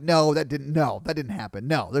dad like, no, that didn't happen.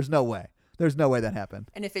 No, there's no way that happened.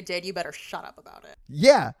 And if it did, you better shut up about it.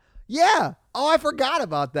 Yeah. Oh, I forgot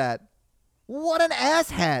about that. What an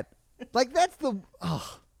asshat. Like, that's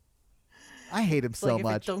I hate him so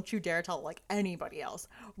much. Don't you dare tell like anybody else.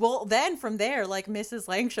 Well, then from there, like Mrs.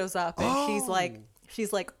 Lang shows up, and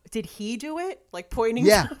she's like, did he do it? Like pointing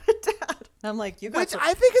to the dad. I'm like, you got Which some,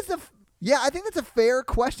 I think is I think that's a fair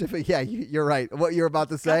question. But yeah, you're right. What you're about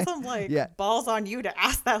to say. got some like Yeah. balls on you to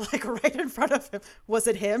ask that like right in front of him. Was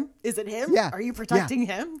it him? Is it him? Yeah. Are you protecting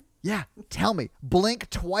him? Yeah, tell me.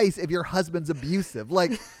 Blink twice if your husband's abusive.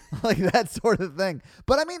 Like that sort of thing.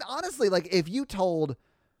 But I mean, honestly, like if you told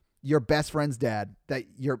your best friend's dad that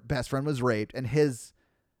your best friend was raped and his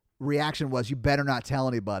reaction was, you better not tell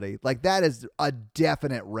anybody, like that is a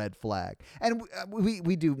definite red flag. And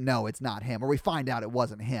we do know it's not him, or we find out it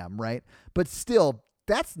wasn't him, right? But still,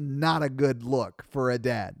 that's not a good look for a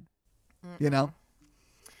dad, you know?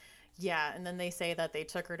 Yeah, and then they say that they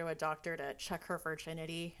took her to a doctor to check her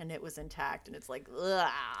virginity and it was intact, and it's like,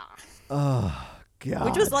 ugh. Oh, God.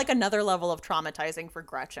 Which was like another level of traumatizing for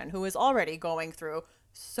Gretchen, who is already going through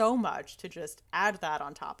so much. To just add that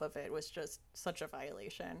on top of it was just such a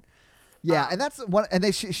violation. Yeah, and that's one,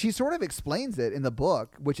 and she sort of explains it in the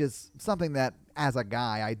book, which is something that as a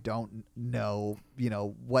guy I don't know,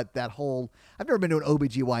 what that whole, I've never been to an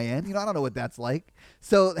OBGYN, I don't know what that's like.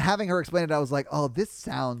 So having her explain it, I was like, oh, this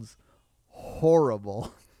sounds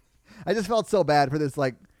horrible. I just felt so bad for this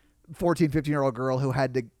like 14, 15-year-old girl who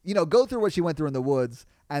had to, go through what she went through in the woods,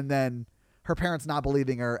 and then her parents not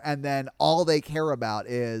believing her, and then all they care about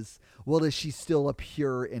is, well, is she still a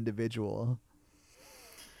pure individual?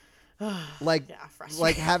 Like, Yeah,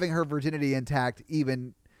 like having her virginity intact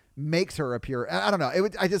even makes her a pure. I don't know.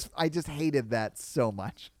 I just hated that so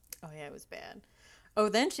much. Oh yeah, it was bad. Oh,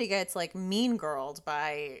 then she gets like mean girled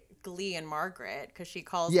by Glee and Margaret because she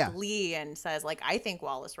calls Glee and says like, I think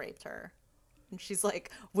Wallace raped her. And she's like,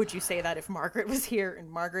 would you say that if Margaret was here? And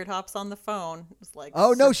Margaret hops on the phone. It's like,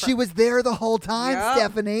 oh no, she was there the whole time, Yep.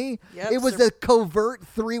 Stephanie. Yep. It was a covert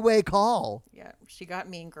 3-way call. Yeah, she got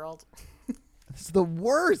mean girled. It's the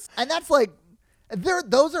worst. And that's like,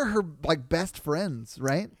 those are her like best friends,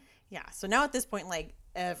 right? Yeah. So now at this point, like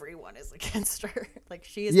everyone is against her. Like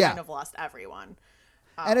she has kind of lost everyone.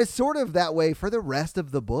 And it's sort of that way for the rest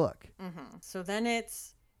of the book. Mm-hmm. So then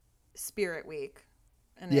it's Spirit Week,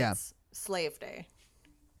 and it's Slave Day.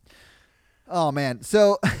 Oh man.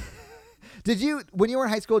 So when you were in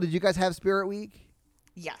high school, did you guys have Spirit Week?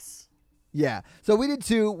 Yes. Yeah. So we did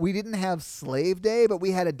too. We didn't have Slave Day, but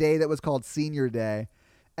we had a day that was called Senior Day,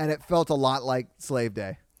 and it felt a lot like Slave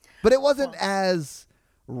Day. But it wasn't as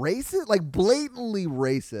racist, like blatantly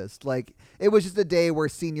racist. Like it was just a day where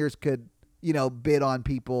seniors could, bid on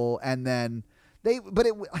people, and then it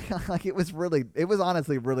was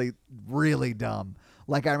honestly really, really dumb.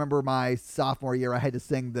 Like I remember my sophomore year, I had to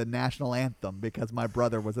sing the national anthem because my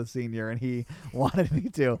brother was a senior and he wanted me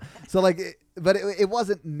to. So but it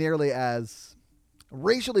wasn't nearly as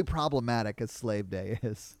racially problematic as Slave Day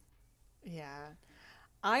is. Yeah.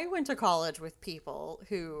 I went to college with people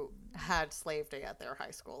who had Slave Day at their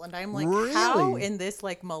high school, and I'm like, how in this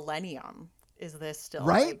like millennium is this still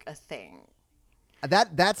like a thing?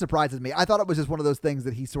 That surprises me. I thought it was just one of those things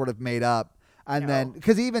that he sort of made up. And then,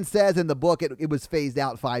 because he even says in the book it was phased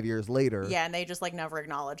out 5 years later. Yeah, and they just like never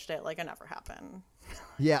acknowledged it. Like it never happened.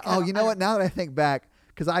 Yeah. Oh, you know what? Now that I think back,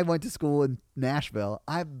 because I went to school in Nashville,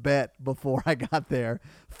 I bet before I got there,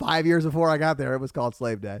 5 years before I got there, it was called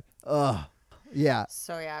Slave Day. Ugh. Yeah.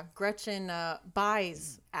 So yeah, Gretchen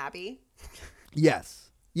buys Abby.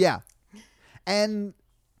 Yes. Yeah. And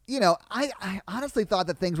I honestly thought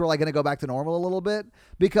that things were like going to go back to normal a little bit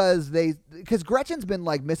because Gretchen's been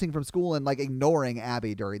like missing from school and like ignoring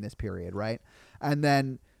Abby during this period, right? And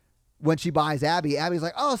then when she buys Abby, Abby's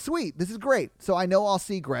like, "Oh, sweet, this is great." So I know I'll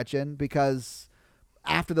see Gretchen because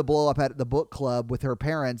after the blow up at the book club with her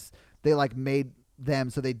parents, they like made them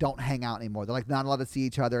so they don't hang out anymore. They're like not allowed to see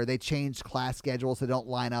each other. They changed class schedules so they don't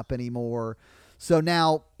line up anymore. So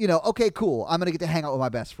now, okay, cool. I'm going to get to hang out with my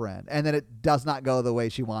best friend. And then it does not go the way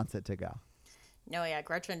she wants it to go. No, yeah.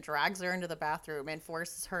 Gretchen drags her into the bathroom and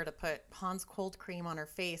forces her to put Pond's cold cream on her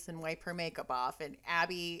face and wipe her makeup off. And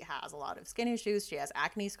Abby has a lot of skin issues. She has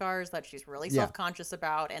acne scars that she's really self-conscious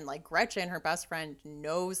about. And like Gretchen, her best friend,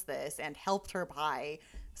 knows this and helped her buy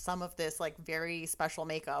some of this like very special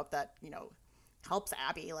makeup that, helps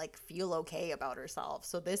Abby like feel okay about herself.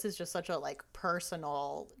 So this is just such a like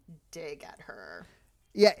personal dig at her.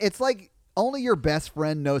 Yeah, it's like only your best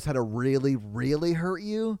friend knows how to really, really hurt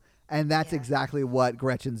you, and that's exactly what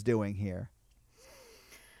Gretchen's doing here.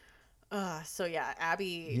 So yeah,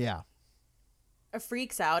 Abby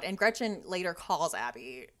freaks out, and Gretchen later calls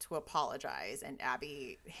Abby to apologize, and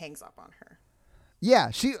Abby hangs up on her. Yeah,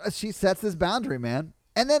 she sets this boundary, man.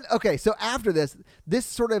 And then so after this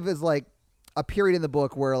sort of is like a period in the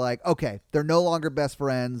book where like, okay, they're no longer best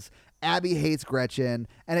friends. Abby hates Gretchen,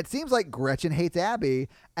 and it seems like Gretchen hates Abby.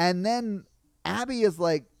 And then Abby is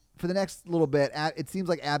like for the next little bit, it seems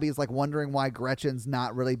like Abby is like wondering why Gretchen's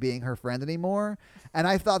not really being her friend anymore. And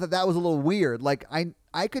I thought that was a little weird. Like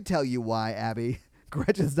I could tell you why, Abby,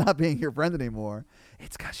 Gretchen's not being your friend anymore.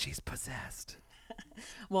 It's because she's possessed.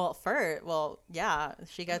 Well, yeah,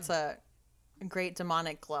 she gets a great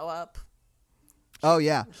demonic glow up. Oh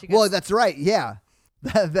yeah. Well, that's right. Yeah.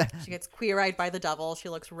 She gets queer-eyed by the devil. She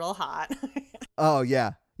looks real hot. Oh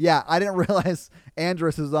yeah. Yeah. I didn't realize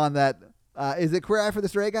Andrus was on that. Is it Queer Eye for the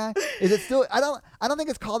Straight Guy? Is it still? I don't think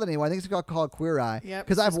it's called anymore. I think it's called Queer Eye. Yep.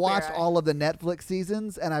 Because I've watched all of the Netflix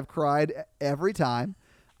seasons and I've cried every time.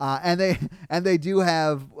 And they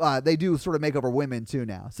do sort of make over women too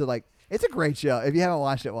now. So like it's a great show. If you haven't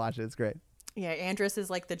watched it, watch it. It's great. Yeah, Andrus is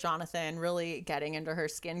like the Jonathan, really getting into her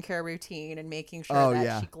skincare routine and making sure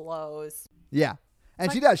that she glows. Yeah,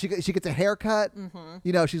 and she does. She gets a haircut. Mm-hmm.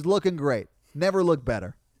 You know, she's looking great. Never looked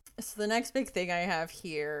better. So the next big thing I have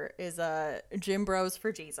here is Gym Bros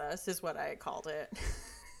for Jesus is what I called it.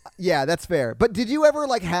 Yeah, that's fair. But did you ever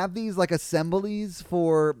like have these like assemblies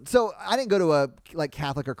for? So I didn't go to a like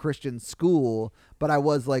Catholic or Christian school, but I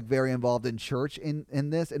was like very involved in church in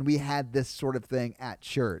this, and we had this sort of thing at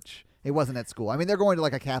church. It wasn't at school. I mean, they're going to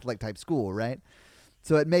like a Catholic type school, right?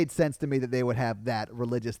 So it made sense to me that they would have that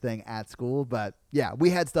religious thing at school. But yeah, we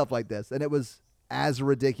had stuff like this, and it was as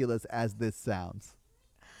ridiculous as this sounds.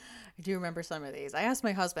 I do remember some of these. I asked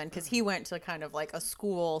my husband because he went to kind of like a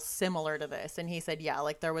school similar to this, and he said, yeah,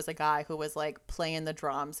 like there was a guy who was like playing the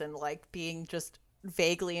drums and like being just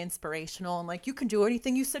vaguely inspirational and like you can do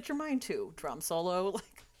anything you set your mind to. Drum solo,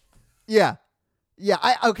 like. Yeah. Yeah,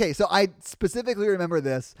 so I specifically remember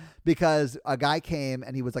this because a guy came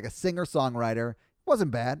and he was like a singer-songwriter. It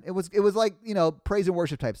wasn't bad. It was like, you know, praise and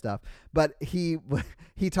worship type stuff. But he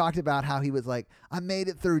talked about how he was like, I made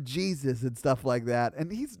it through Jesus and stuff like that.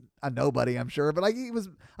 And he's a nobody, I'm sure, but like he was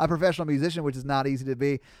a professional musician, which is not easy to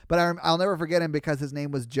be. But I'll never forget him because his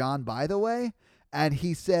name was John, by the way. And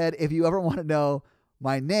he said, if you ever want to know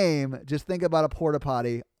my name, just think about a porta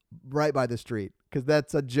potty right by the street because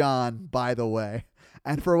that's a John, by the way.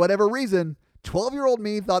 And for whatever reason, 12-year-old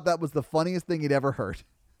me thought that was the funniest thing he'd ever heard.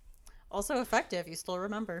 Also effective. You still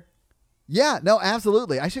remember. Yeah, no,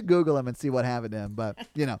 absolutely. I should Google him and see what happened to him. But,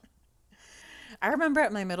 you know. I remember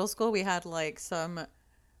at my middle school, we had like some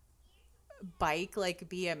bike, like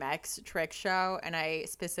BMX trick show. And I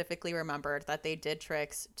specifically remembered that they did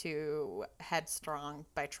tricks to Headstrong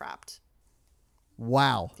by Trapped.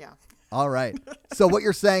 Wow. Yeah. All right. So what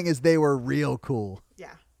you're saying is they were real cool.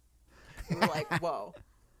 Yeah. We were like, whoa.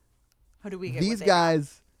 How do we get these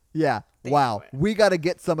guys? Yeah. Wow. We got to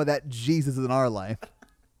get some of that Jesus in our life.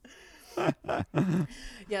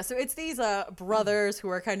 Yeah. So it's these brothers who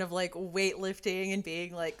are kind of like weightlifting and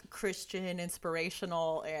being like Christian,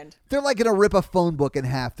 inspirational, and they're like going to rip a phone book in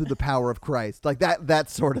half through the power of Christ. Like that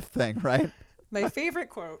sort of thing, right? My favorite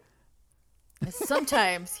quote is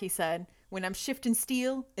sometimes, he said, when I'm shifting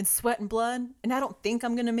steel and sweat and blood and I don't think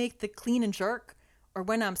I'm going to make the clean and jerk, or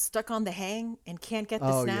when I'm stuck on the hang and can't get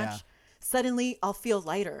the snatch, suddenly I'll feel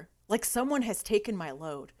lighter, like someone has taken my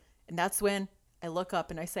load. And that's when I look up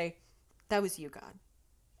and I say, that was you, God.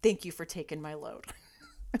 Thank you for taking my load.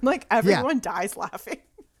 And like everyone dies laughing.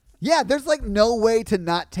 Yeah, there's like no way to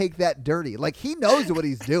not take that dirty. Like he knows what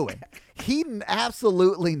he's doing. He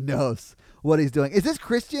absolutely knows what he's doing. Is this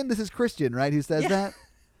Christian? This is Christian, right? Who says that?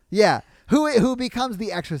 Yeah. Who becomes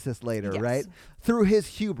the exorcist later, right? Through his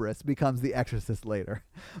hubris becomes the exorcist later.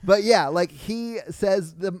 But yeah, like he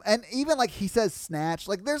says and even like he says snatch,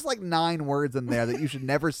 like there's like 9 words in there that you should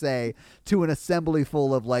never say to an assembly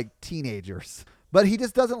full of like teenagers. But he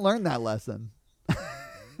just doesn't learn that lesson.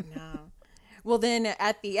 No. Well, then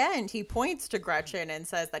at the end, he points to Gretchen and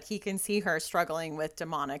says that he can see her struggling with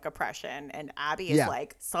demonic oppression. And Abby is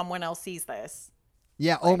like, someone else sees this.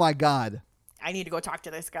 Yeah. Like, oh my God. I need to go talk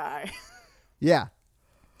to this guy. Yeah.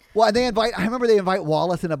 Well, I remember they invite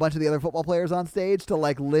Wallace and a bunch of the other football players on stage to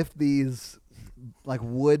like lift these like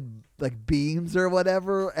wood like beams or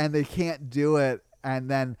whatever, and they can't do it.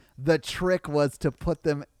 And then the trick was to put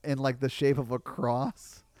them in like the shape of a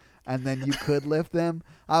cross, and then you could lift them.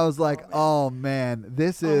 I was like, oh man,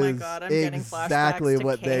 this is God, exactly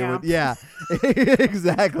what they would. Yeah,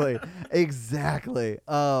 exactly.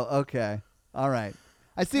 Oh, okay. All right.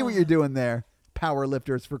 I see what you're doing there. Power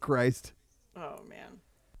lifters for Christ. Oh man.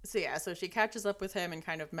 So she catches up with him and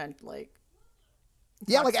kind of meant like.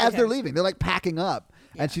 Yeah, like as they're leaving, they're like packing up,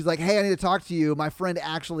 and she's like, "Hey, I need to talk to you. My friend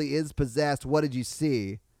actually is possessed. What did you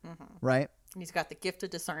see?" Mm-hmm. Right? And he's got the gift of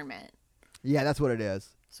discernment. Yeah, that's what it is.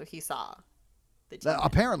 So he saw.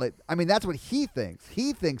 Apparently, I mean, that's what he thinks.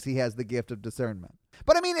 He thinks he has the gift of discernment.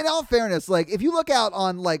 But I mean, in all fairness, like if you look out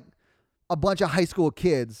on like a bunch of high school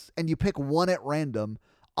kids and you pick one at random,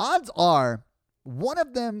 odds are one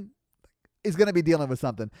of them is going to be dealing with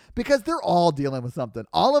something, because they're all dealing with something.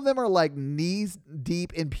 All of them are like knees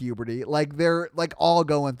deep in puberty. Like they're like all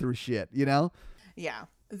going through shit, you know? Yeah.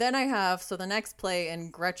 Then I have, so the next play in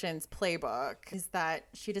Gretchen's playbook is that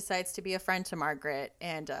she decides to be a friend to Margaret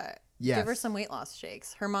and give her some weight loss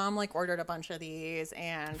shakes. Her mom like ordered a bunch of these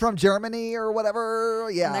and from Germany or whatever.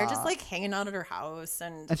 Yeah. And they're just like hanging out at her house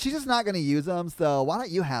and she's just not going to use them. So why don't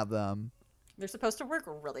you have them? They're supposed to work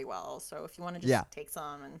really well. So if you want to just take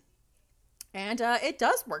some and it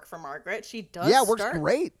does work for Margaret. She does. Yeah, it works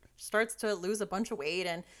great. Starts to lose a bunch of weight.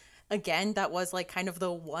 And again, that was like kind of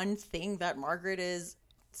the one thing that Margaret is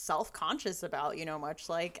self-conscious about, you know, much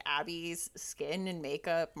like Abby's skin and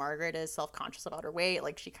makeup. Margaret is self-conscious about her weight.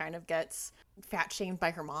 Like she kind of gets fat shamed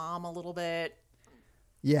by her mom a little bit.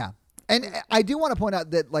 Yeah. And I do want to point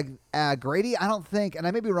out that like Grady, I don't think, and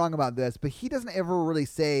I may be wrong about this, but he doesn't ever really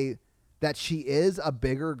say that she is a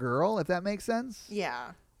bigger girl, if that makes sense.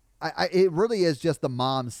 Yeah. It really is just the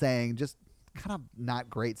mom saying just kind of not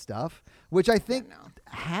great stuff, which I think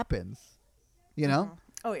happens, you know? Mm-hmm.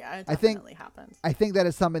 Oh, yeah, it definitely happens. I think that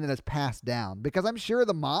is something that is passed down, because I'm sure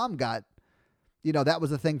the mom got, you know, that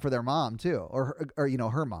was a thing for their mom too, or you know,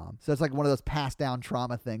 her mom. So it's like one of those passed down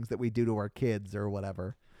trauma things that we do to our kids or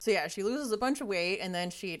whatever. So yeah, she loses a bunch of weight and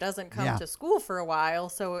then she doesn't come to school for a while.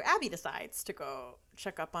 So Abby decides to go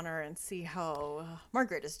check up on her and see how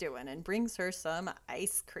Margaret is doing and brings her some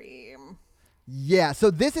ice cream. Yeah, so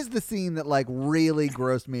this is the scene that like really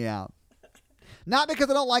grossed me out. Not because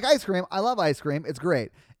I don't like ice cream. I love ice cream. It's great.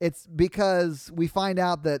 It's because we find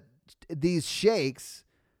out that these shakes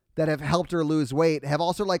that have helped her lose weight have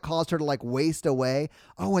also like caused her to like waste away.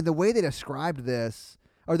 Oh, and the way they described this,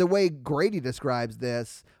 or the way Grady describes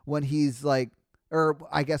this when he's like, or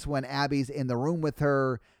I guess when Abby's in the room with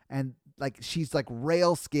her and like she's like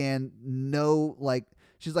rail skin, no, like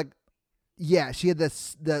she's like, yeah, she had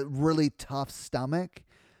the really tough stomach,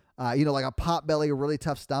 you know, like a pot belly, a really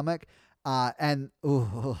tough stomach. And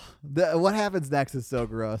what happens next is so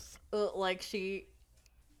gross. Like she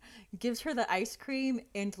gives her the ice cream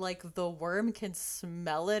and like the worm can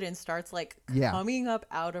smell it and starts like coming up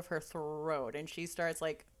out of her throat, and she starts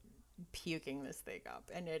like puking this thing up,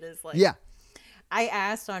 and it is like I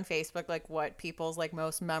asked on Facebook like what people's like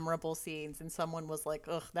most memorable scenes, and someone was like,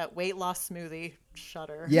 ugh, that weight loss smoothie,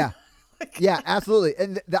 shudder. Yeah. Yeah, absolutely.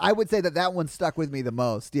 And I would say that one stuck with me the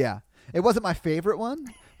most. Yeah. It wasn't my favorite one,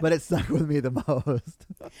 but it stuck with me the most.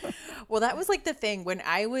 Well, that was like the thing when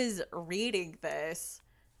I was reading this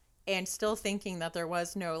and still thinking that there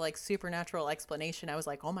was no like supernatural explanation. I was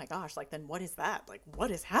like, oh my gosh, like then what is that? Like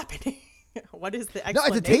what is happening? What is the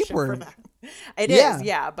explanation it's a tapeworm. for that? It is,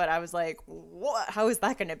 yeah. But I was like, what? How is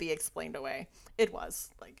that going to be explained away? It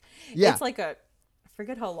was like, it's like I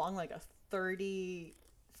forget how long, like a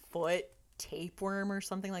 30-foot tapeworm or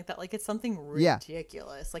something like that. Like it's something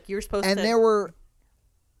ridiculous. Like you're supposed to. There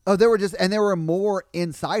were more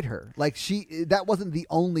inside her. Like that wasn't the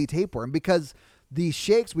only tapeworm, because these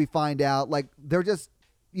shakes we find out like they're just,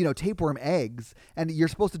 you know, tapeworm eggs, and you're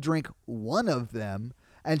supposed to drink one of them.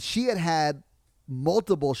 And she had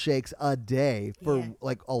multiple shakes a day for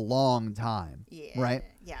like a long time, right?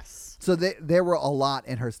 Yes. So there were a lot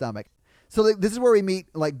in her stomach. So this is where we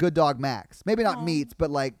meet like Good Dog Max. Maybe not meets,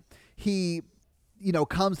 but like he, you know,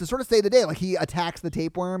 comes to sort of save the day. Like he attacks the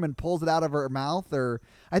tapeworm and pulls it out of her mouth, or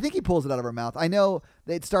I think he pulls it out of her mouth. I know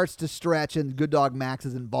it starts to stretch and Good Dog Max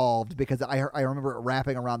is involved, because I remember it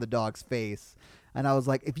wrapping around the dog's face. And I was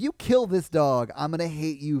like, if you kill this dog, I'm going to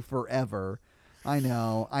hate you forever. I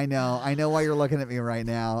know why you're looking at me right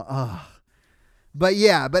now. Ugh. But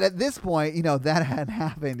at this point, you know, that hadn't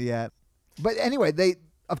happened yet. But anyway, they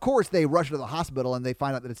rush her to the hospital and they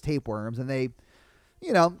find out that it's tapeworms, and they,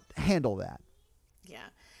 you know, handle that. Yeah.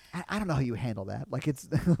 I don't know how you handle that. Like it's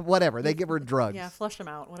whatever. They give her drugs. Yeah, flush them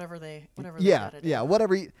out. Whatever they Yeah, gotta do. yeah.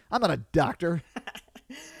 Whatever. I'm not a doctor.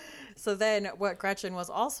 So then what Gretchen was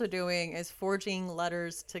also doing is forging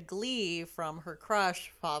letters to Glee from her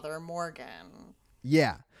crush, Father Morgan.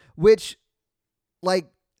 Yeah. Which, like,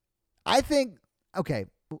 I think, okay,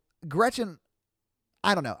 Gretchen,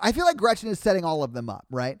 I don't know. I feel like Gretchen is setting all of them up,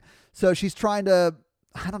 right? So she's trying to,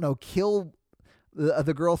 I don't know, kill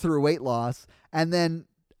the girl through weight loss. And then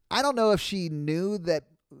I don't know if she knew that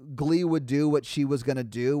Glee would do what she was going to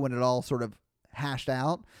do when it all sort of hashed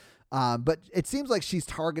out. But it seems like she's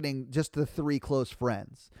targeting just the 3 close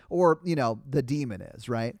friends, or, you know, the demon is,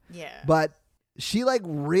 right? Yeah. But she like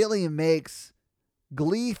really makes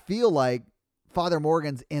Glee feel like Father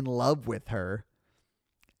Morgan's in love with her.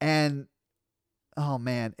 And oh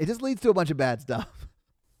man, it just leads to a bunch of bad stuff.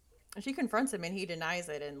 She confronts him and he denies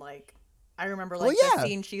it. And like, I remember Well, like yeah. the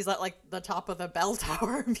scene, she's at like the top of the bell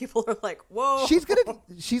tower and people are like, whoa.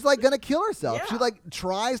 She's like gonna kill herself. She Yeah. like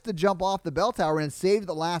tries to jump off the bell tower and saves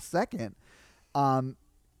the last second. And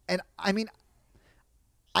I mean,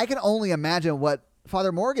 I can only imagine what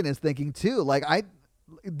Father Morgan is thinking too. Like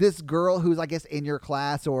this girl who's I guess in your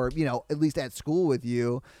class or at least at school with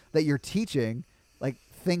you that you're teaching, like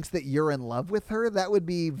thinks that you're in love with her. That would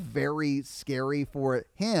be very scary for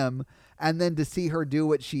him. And then to see her do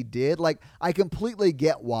what she did, like I completely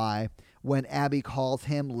get why when Abby calls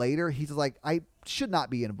him later, he's like, I should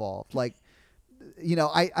not be involved. Like,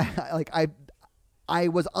 I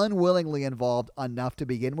was unwillingly involved enough to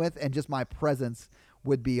begin with, and just my presence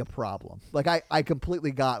would be a problem. Like I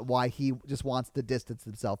completely got why he just wants to distance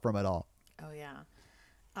himself from it all. Oh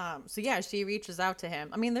yeah. So yeah, she reaches out to him.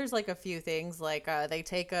 I mean, there's like a few things like they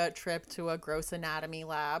take a trip to a gross anatomy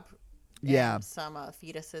lab. Yeah. And some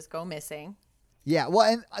fetuses go missing. Yeah, well,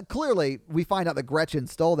 and clearly we find out that Gretchen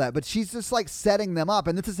stole that, but she's just like setting them up,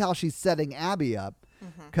 and this is how she's setting Abby up,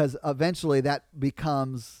 because eventually that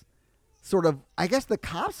becomes sort of, I guess the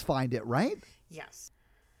cops find it, right? Yes.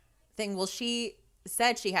 Well, she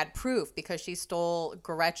said she had proof because she stole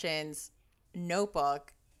Gretchen's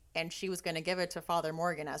notebook and she was going to give it to Father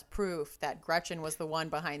Morgan as proof that Gretchen was the one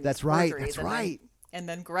behind That's these right. forgeries. That's right. And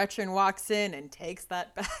then Gretchen walks in and takes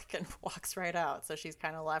that back and walks right out. So she's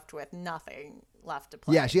kind of left with nothing left to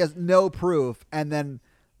play. Yeah, she has no proof, and then,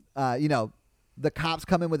 the cops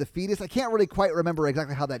come in with a fetus. I can't really quite remember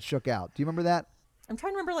exactly how that shook out. Do you remember that? I'm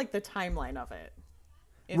trying to remember like the timeline of it.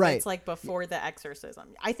 If Right. it's like before the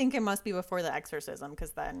exorcism. I think it must be before the exorcism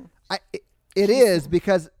because then. It is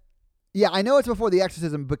because, yeah, I know it's before the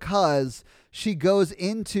exorcism because she goes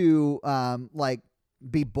into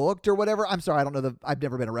be booked or whatever. I'm sorry, I don't know. I've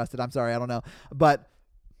never been arrested. I'm sorry, I don't know. But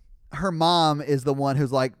her mom is the one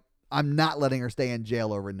who's like, I'm not letting her stay in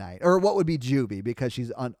jail overnight, or what would be juvie because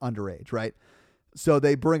she's underage, right? So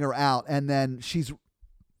they bring her out, and then she's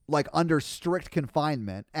like under strict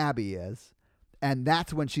confinement. Abby is, and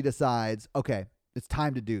that's when she decides, okay, it's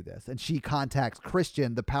time to do this, and she contacts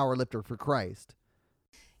Christian, the power lifter for Christ.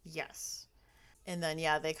 Yes. And then,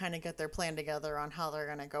 yeah, they kind of get their plan together on how they're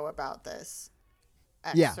going to go about this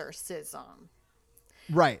exorcism.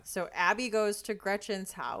 Right. So Abby goes to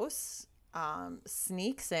Gretchen's house,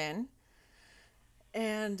 sneaks in,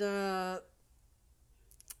 and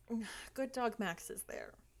Good Dog Max is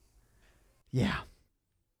there. Yeah.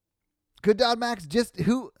 Good Dog Max, just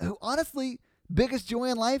who honestly, biggest joy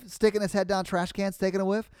in life, sticking his head down trash cans, taking a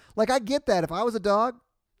whiff. Like, I get that. If I was a dog,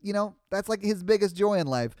 that's like his biggest joy in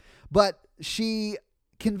life. But she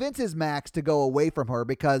convinces Max to go away from her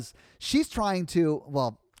because she's trying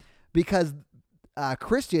to, because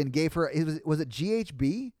Christian gave her, was it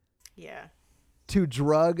GHB? Yeah. To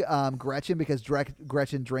drug Gretchen because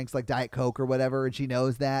Gretchen drinks like Diet Coke or whatever, and she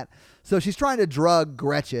knows that. So she's trying to drug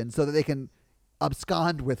Gretchen so that they can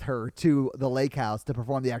abscond with her to the lake house to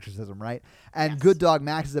perform the exorcism, right? And Yes. Good Dog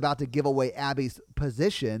Max is about to give away Abby's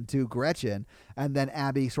position to Gretchen, and then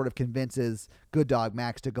Abby sort of convinces Good Dog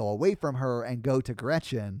Max to go away from her and go to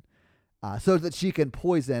Gretchen so that she can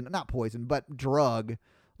drug,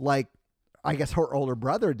 like I guess her older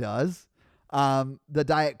brother does, the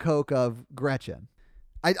Diet Coke of Gretchen.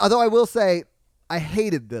 Although I will say, I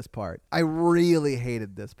hated this part. I really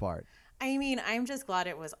hated this part. I mean, I'm just glad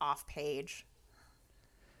it was off page.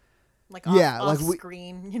 Like off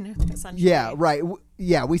screen, essentially. Yeah, right.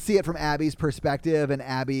 We see it from Abby's perspective, and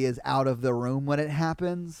Abby is out of the room when it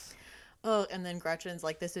happens. Oh, and then Gretchen's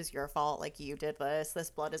like, this is your fault. Like, you did this. This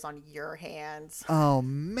blood is on your hands. Oh,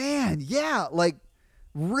 man. Yeah, like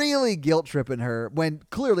really guilt tripping her when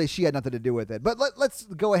clearly she had nothing to do with it. But let's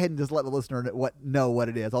go ahead and just let the listener know what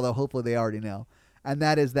it is, although hopefully they already know. And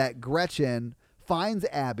that is that Gretchen finds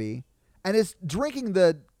Abby and is drinking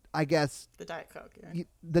the Diet Coke. Yeah.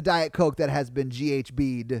 The Diet Coke that has been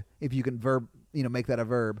GHB'd, if you can make that a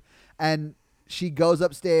verb. And she goes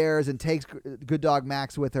upstairs and takes Good Dog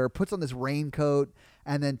Max with her, puts on this raincoat,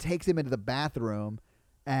 and then takes him into the bathroom.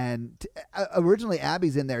 And originally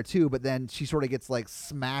Abby's in there too, but then she sort of gets like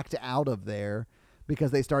smacked out of there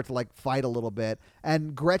because they start to like fight a little bit.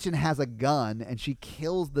 And Gretchen has a gun and she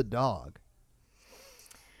kills the dog.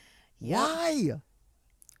 Yep. Why?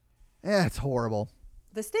 Yeah, it's horrible.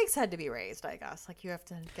 The stakes had to be raised, I guess. Like, you have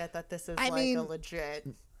to get that this is a legit.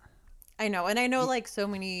 I know. And I know like so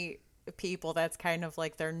many people that's kind of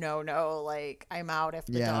like their no, like I'm out if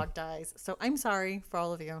the dog dies. So I'm sorry for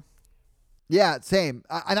all of you. Yeah, same.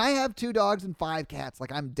 And I have 2 dogs and 5 cats.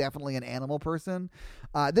 Like, I'm definitely an animal person.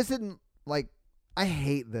 This isn't like, I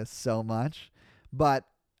hate this so much, but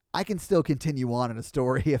I can still continue on in a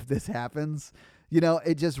story if this happens.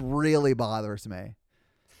 It just really bothers me.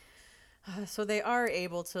 So they are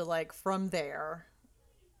able to, like, from there,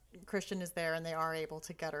 Christian is there and they are able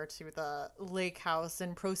to get her to the lake house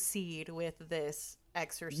and proceed with this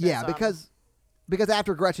exorcism. Yeah, because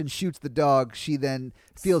after Gretchen shoots the dog, she then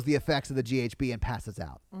feels the effects of the GHB and passes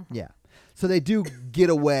out. Mm-hmm. Yeah. So they do get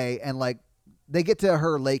away and, like, they get to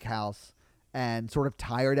her lake house and sort of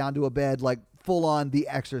tie her down to a bed, like full on The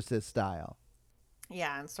Exorcist style.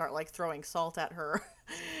 Yeah, and start, like, throwing salt at her.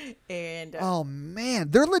 And oh,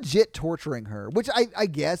 man. They're legit torturing her, which I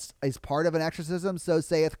guess is part of an exorcism, so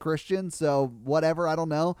saith Christian. So whatever, I don't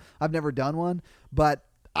know. I've never done one. But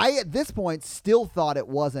I, at this point, still thought it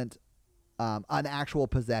wasn't an actual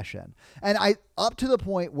possession. And I up to the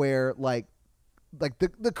point where, like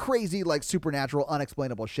the crazy, like, supernatural,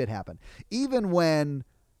 unexplainable shit happened. Even when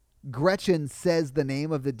Gretchen says the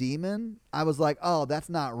name of the demon, I was like, oh, that's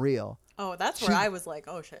not real. Oh, that's where I was like,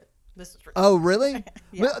 oh, shit. This is real. Oh, really?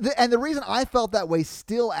 Yeah. And the reason I felt that way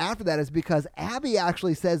still after that is because Abby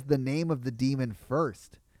actually says the name of the demon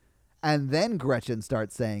first. And then Gretchen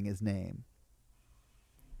starts saying his name.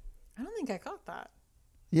 I don't think I caught that.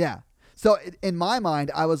 Yeah. So in my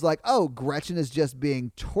mind, I was like, oh, Gretchen is just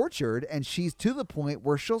being tortured, and she's to the point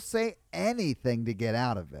where she'll say anything to get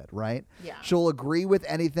out of it, right? Yeah. She'll agree with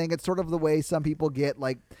anything. It's sort of the way some people get,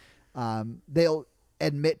 like, they'll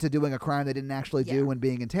admit to doing a crime they didn't actually do when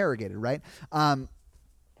being interrogated, right?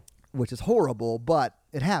 Which is horrible, but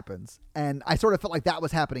it happens. And I sort of felt like that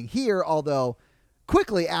was happening here, although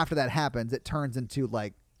quickly after that happens, it turns into,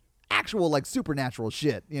 like, actual, like, supernatural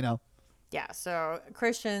shit, Yeah, so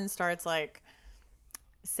Christian starts, like,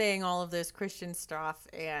 saying all of this Christian stuff,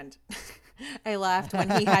 and I laughed when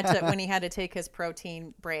he had to take his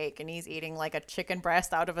protein break, and he's eating, like, a chicken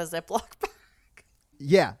breast out of a Ziploc bag.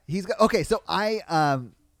 Yeah, he's got. Okay, so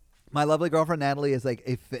my lovely girlfriend Natalie is, like,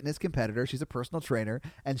 a fitness competitor. She's a personal trainer,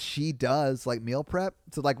 and she does, like, meal prep.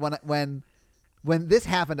 So, like, when this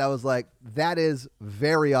happened, I was like, that is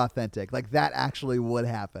very authentic. Like, that actually would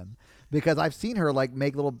happen, because I've seen her, like,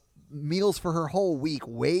 make little meals for her whole week,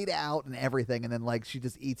 weighed out and everything, and then, like, she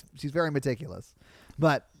just eats. She's very meticulous.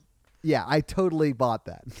 But yeah, I totally bought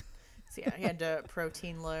that. So yeah, he had to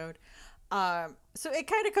protein load. So it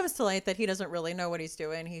kind of comes to light that he doesn't really know what he's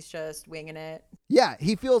doing. He's just winging it. Yeah,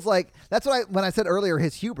 he feels like, that's when I said earlier,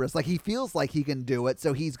 his hubris, like, he feels like he can do it,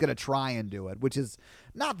 so he's going to try and do it, which is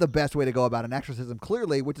not the best way to go about an exorcism,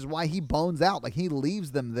 clearly, which is why he bones out. Like, he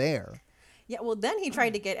leaves them there. Yeah, well, then he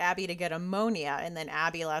tried to get Abby to get ammonia, and then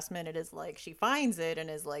Abby last minute is like, she finds it and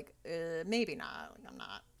is like, maybe not. Like, I'm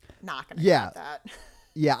not going to get that.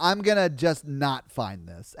 Yeah, I'm going to just not find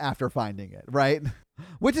this after finding it, right?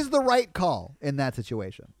 Which is the right call in that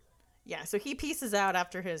situation. Yeah, so he pieces out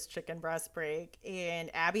after his chicken breast break, and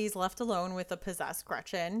Abby's left alone with a possessed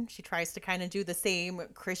Gretchen. She tries to kind of do the same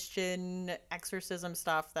Christian exorcism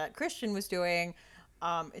stuff that Christian was doing.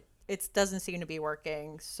 It doesn't seem to be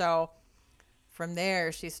working. So from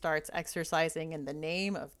there, she starts exorcising in the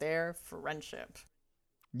name of their friendship.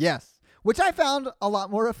 Yes, which I found a lot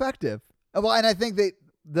more effective. Well, and I think that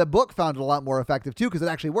the book found it a lot more effective too, because it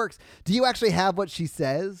actually works. Do you actually have what she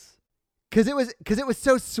says? Because it was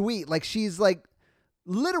so sweet. Like, she's, like,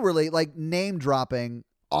 literally, like, name dropping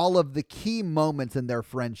all of the key moments in their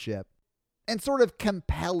friendship and sort of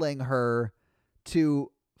compelling her to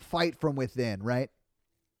fight from within, right?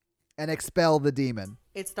 And expel the demon.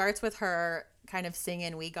 It starts with her kind of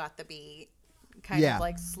singing "We Got the Beat," kind of,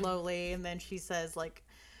 like, slowly, and then she says, like,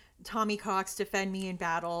 Tommy Cox, defend me in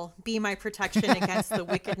battle. Be my protection against the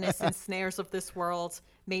wickedness and snares of this world.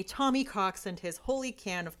 May Tommy Cox and his holy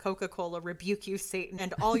can of Coca-Cola rebuke you, Satan,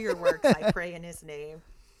 and all your works, I pray in his name.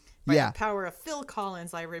 By the power of Phil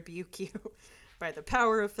Collins, I rebuke you. By the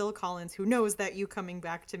power of Phil Collins, who knows that you coming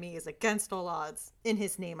back to me is against all odds. In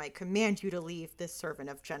his name, I command you to leave this servant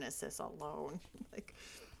of Genesis alone. Like,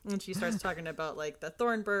 and she starts talking about, like, the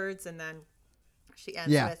Thornbirds, and then she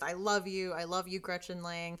ends with, I love you, Gretchen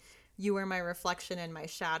Lang. You are my reflection and my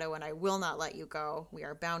shadow, and I will not let you go. We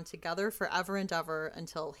are bound together forever and ever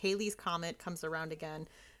until Halley's Comet comes around again.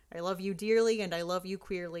 I love you dearly, and I love you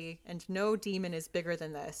queerly, and no demon is bigger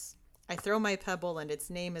than this. I throw my pebble, and its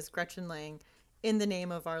name is Gretchen Lang. In the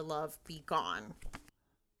name of our love, be gone.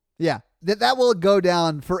 Yeah, that will go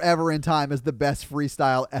down forever in time as the best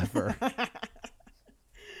freestyle ever.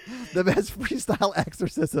 The best freestyle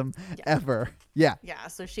exorcism ever. Yeah. Yeah,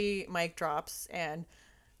 so she mic drops, and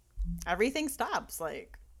everything stops.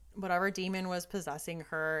 Like, whatever demon was possessing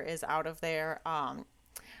her is out of there. Of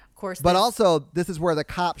course, but also this is where the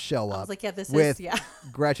cops show up. I was like, yeah, this with is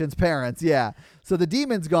Gretchen's parents. Yeah, so the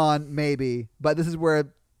demon's gone, maybe, but this is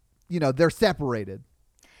where they're separated.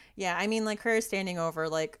 Yeah, I mean, like her standing over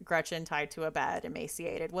like Gretchen tied to a bed,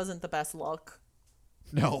 emaciated, wasn't the best look.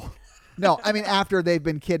 No. No, I mean, after they've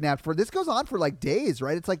been kidnapped this goes on for like days,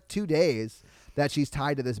 right? It's like 2 days that she's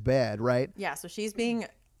tied to this bed, right? Yeah, so she's being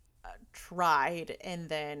tried, and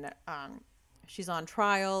then she's on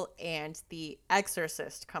trial, and the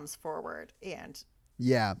exorcist comes forward and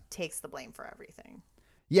Yeah. takes the blame for everything.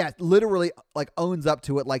 Yeah, literally like owns up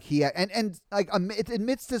to it, like he and like it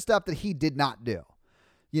admits to stuff that he did not do.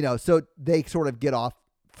 So they sort of get off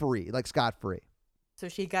free, like scot-free. So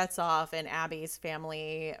she gets off, and Abby's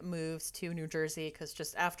family moves to New Jersey because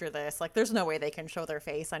just after this, like, there's no way they can show their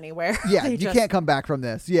face anywhere. Yeah, you can't come back from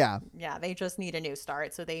this. Yeah. Yeah, they just need a new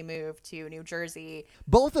start. So they move to New Jersey.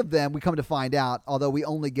 Both of them, we come to find out, although we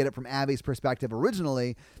only get it from Abby's perspective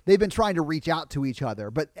originally, they've been trying to reach out to each other,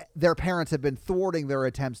 but their parents have been thwarting their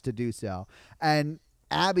attempts to do so. And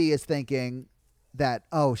Abby is thinking that,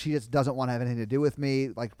 she just doesn't want to have anything to do with me.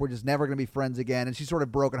 Like, we're just never going to be friends again. And she's sort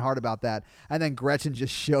of broken heart about that. And then Gretchen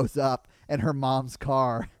just shows up in her mom's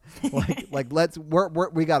car. We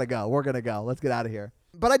got to go. We're going to go. Let's get out of here.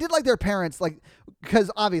 But I did like their parents, like,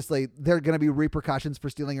 because obviously there are going to be repercussions for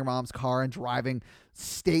stealing your mom's car and driving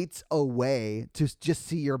states away to just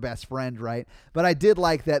see your best friend, right? But I did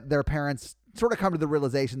like that their parents sort of come to the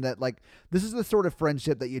realization that, like, this is the sort of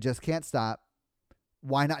friendship that you just can't stop.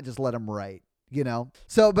 Why not just let them write?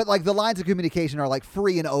 So, but like the lines of communication are like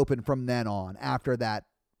free and open from then on after that,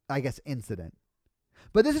 I guess, incident.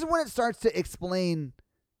 But this is when it starts to explain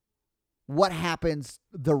what happens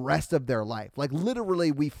the rest of their life. Like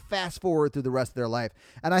literally we fast forward through the rest of their life.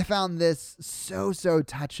 And I found this so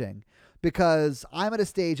touching because I'm at a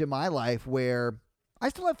stage in my life where I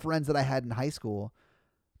still have friends that I had in high school,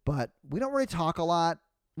 but we don't really talk a lot.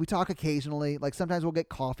 We talk occasionally. Like sometimes we'll get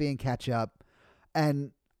coffee and catch up.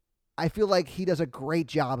 And I feel like he does a great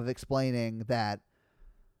job of explaining that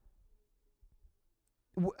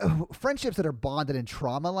friendships that are bonded in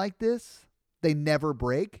trauma like this, they never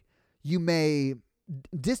break. You may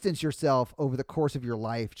distance yourself over the course of your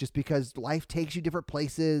life just because life takes you different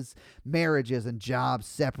places, marriages and jobs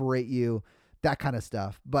separate you, that kind of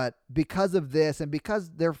stuff. But because of this and because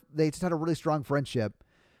they just had a really strong friendship,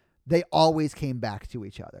 they always came back to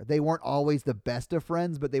each other. They weren't always the best of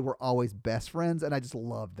friends, but they were always best friends. And I just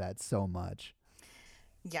loved that so much.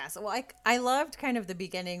 Yes. Well, I loved kind of the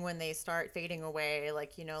beginning when they start fading away.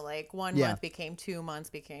 Like, like 1 month became 2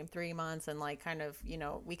 months, became 3 months. And like kind of,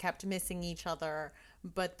 we kept missing each other.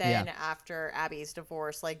 But then after Abby's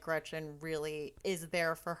divorce, like Gretchen really is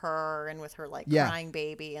there for her and with her like crying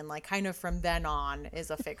baby. And like kind of from then on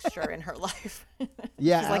is a fixture in her life.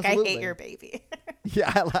 Yeah. She's like, absolutely. I hate your baby.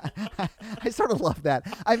 Yeah. I sort of love that.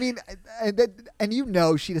 I mean, and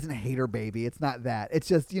she doesn't hate her baby. It's not that. It's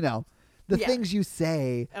just, the things you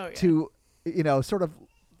say to, sort of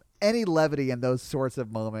any levity in those sorts of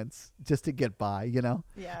moments just to get by, Yeah.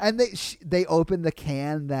 And they open the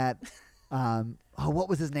can that, what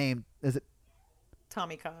was his name? Is it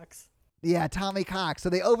Tommy Cox? Yeah, Tommy Cox. So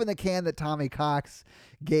they open the can that Tommy Cox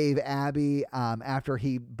gave Abby after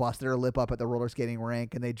he busted her lip up at the roller skating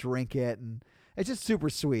rink, and they drink it, and it's just super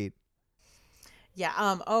sweet. Yeah.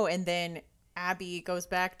 And then Abby goes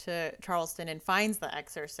back to Charleston and finds the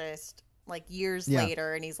exorcist like years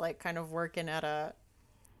later, and he's like kind of working at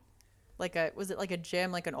was it like a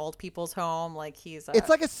gym, like an old people's home? Like it's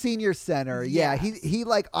like a senior center. Yeah. He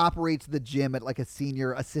like operates the gym at like a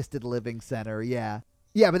senior assisted living center. Yeah.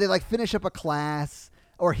 Yeah. But they like finish up a class,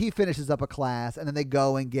 or he finishes up a class, and then they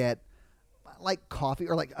go and get like coffee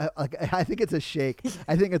or like I think it's a shake.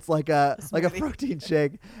 I think it's like a protein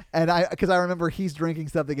shake. And because I remember he's drinking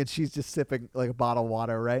something and she's just sipping like a bottle of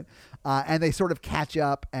water. Right. And they sort of catch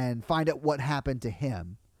up and find out what happened to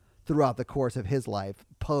him throughout the course of his life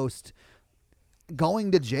post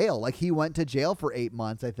going to jail. Like he went to jail for 8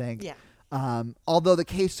 months, I think. Yeah. Although the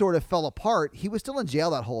case sort of fell apart, he was still in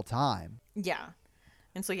jail that whole time. Yeah.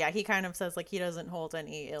 And so, he kind of says like he doesn't hold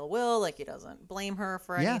any ill will, like he doesn't blame her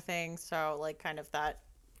for anything. So like kind of that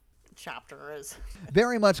chapter is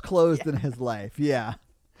very much closed in his life. Yeah.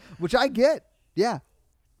 Which I get. Yeah.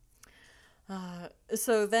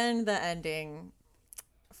 So then the ending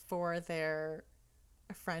for their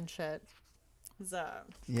friendship is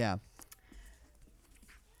yeah.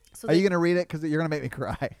 So are you going to read it? Because you're going to make me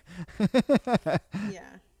cry. Yeah.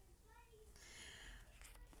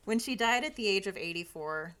 When she died at the age of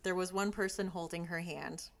 84, there was one person holding her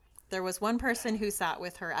hand. There was one person who sat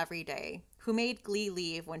with her every day, who made Glee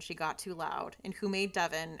leave when she got too loud, and who made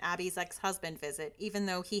Devin, Abby's ex-husband, visit, even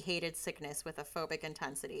though he hated sickness with a phobic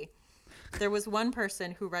intensity. There was one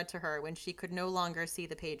person who read to her when she could no longer see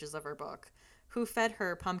the pages of her book, who fed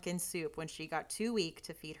her pumpkin soup when she got too weak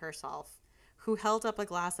to feed herself, who held up a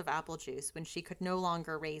glass of apple juice when she could no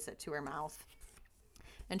longer raise it to her mouth,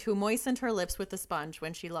 and who moistened her lips with a sponge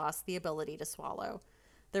when she lost the ability to swallow.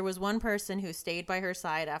 There was one person who stayed by her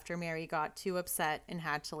side after Mary got too upset and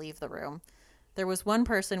had to leave the room. There was one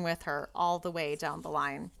person with her all the way down the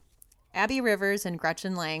line. Abby Rivers and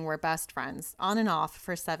Gretchen Lang were best friends, on and off,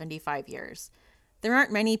 for 75 years. There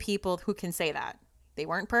aren't many people who can say that. They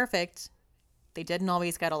weren't perfect. They didn't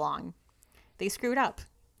always get along. They screwed up.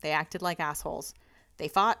 They acted like assholes. They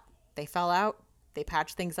fought. They fell out. They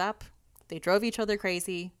patched things up. They drove each other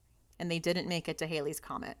crazy. And they didn't make it to Halley's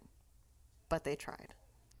Comet. But they tried.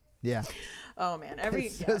 Yeah. Oh, man.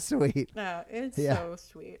 It's so sweet. No, it's Yeah. so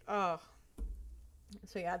sweet. Oh.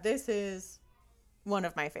 So, yeah, this is one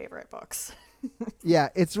of my favorite books. Yeah,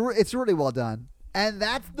 it's really well done. And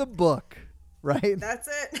that's the book, right? That's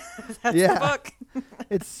it. That's Yeah. the book.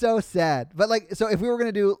 It's so sad. But like, so if we were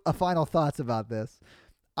going to do a final thoughts about this,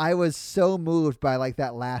 I was so moved by like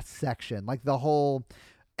that last section, like the whole,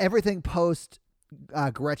 everything post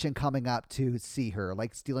Gretchen coming up to see her,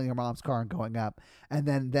 like stealing her mom's car and going up. And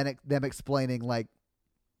then them explaining like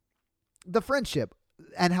the friendship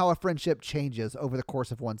and how a friendship changes over the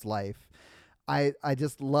course of one's life. I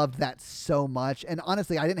just loved that so much. And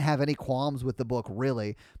honestly, I didn't have any qualms with the book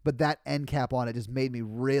really, but that end cap on it just made me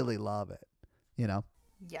really love it, you know?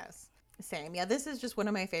 Yes. Same. Yeah, this is just one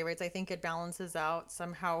of my favorites. I think it balances out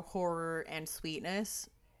somehow horror and sweetness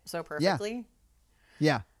so perfectly.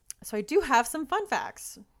 Yeah. So I do have some fun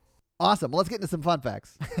facts. Awesome. Well, let's get into some fun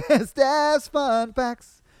facts. Steph's fun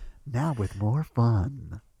facts. Now with more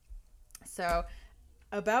fun. So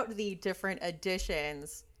about the different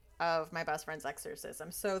editions of My Best Friend's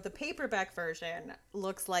Exorcism. So the paperback version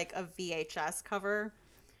looks like a VHS cover.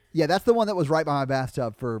 Yeah, that's the one that was right by my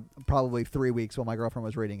bathtub for probably 3 weeks while my girlfriend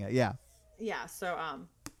was reading it. Yeah. Yeah, so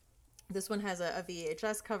this one has a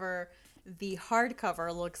VHS cover. The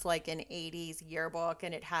hardcover looks like an 80s yearbook,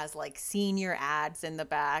 and it has like senior ads in the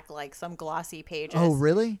back, like some glossy pages. Oh,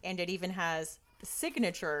 really? And it even has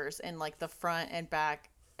signatures in like the front and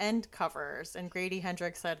back end covers. And Grady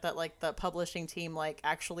Hendrix said that like the publishing team like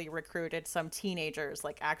actually recruited some teenagers,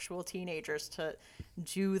 like actual teenagers, to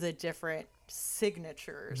do the different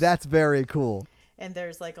signatures. That's very cool. And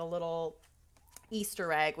there's like a little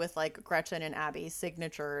Easter egg with like Gretchen and Abby's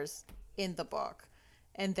signatures in the book.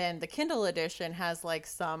 And then the Kindle edition has like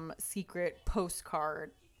some secret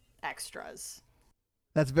postcard extras.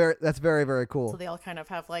 That's very, very cool. So they all kind of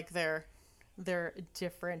have like their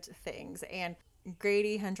different things. And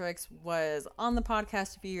Grady Hendrix was on the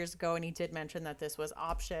podcast a few years ago, and he did mention that this was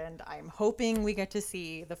optioned. I'm hoping we get to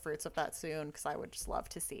see the fruits of that soon, because I would just love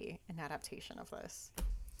to see an adaptation of this.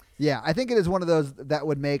 Yeah, I think it is one of those that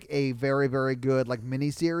would make a very, very good like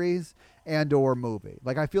miniseries and or movie.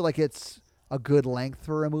 Like I feel like it's a good length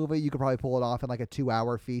for a movie. You could probably pull it off in like a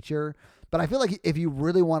 2-hour feature. But I feel like if you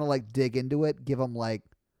really want to like dig into it, give them like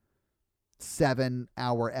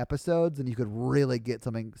 7-hour episodes and you could really get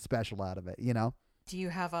something special out of it, you know? Do you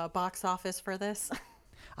have a box office for this?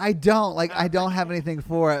 I don't have anything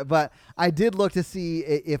for it, but I did look to see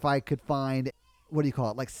if I could find, what do you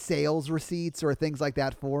call it? Like sales receipts or things like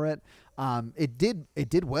that for it. It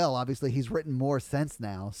did well. Obviously he's written more since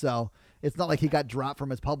now. So it's not like he got dropped from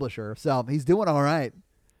his publisher. So he's doing all right.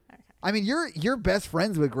 Okay. I mean, you're best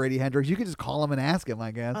friends with Grady Hendrix. You could just call him and ask him,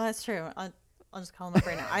 I guess. Oh, that's true. I'll just call him up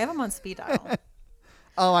right now. I have him on speed dial.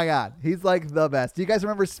 Oh my God. He's like the best. Do you guys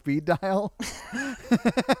remember Speed Dial?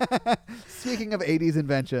 Speaking of 80s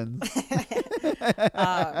inventions.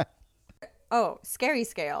 Scary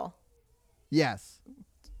Scale. Yes.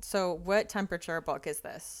 So what temperature book is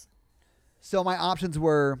this? So my options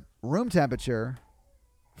were room temperature,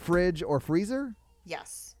 fridge, or freezer.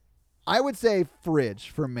 Yes. I would say fridge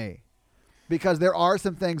for me because there are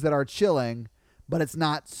some things that are chilling, but it's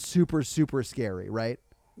not super, super scary, right?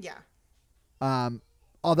 Yeah.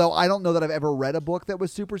 Although I don't know that I've ever read a book that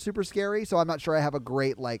was super, super scary, so I'm not sure I have a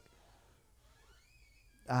great, like,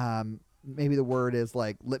 maybe the word is,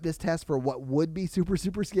 like, litmus test for what would be super,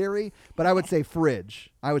 super scary, but I would say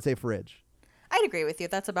fridge. I'd agree with you.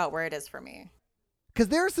 That's about where it is for me. Because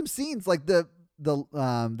there are some scenes, like the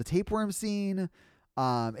tapeworm scene,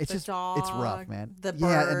 it's rough, man. The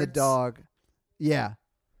Yeah, and the birds. dog. Yeah,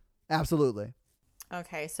 absolutely.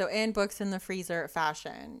 Okay, so in books in the freezer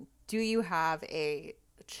fashion, do you have a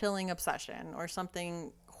chilling obsession or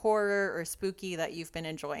something horror or spooky that you've been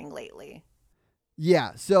enjoying lately?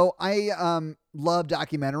 Yeah, so I love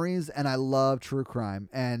documentaries and I love true crime.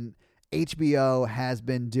 And HBO has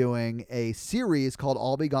been doing a series called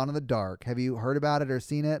All Be Gone in the Dark. Have you heard about it or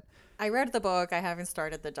seen it? I read the book. I haven't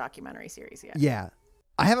started the documentary series yet. Yeah.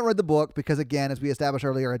 I haven't read the book because, again, as we established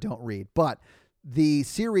earlier, I don't read. But the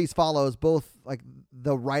series follows both like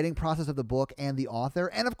the writing process of the book and the author,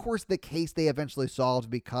 and of course the case they eventually solved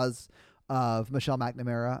because of Michelle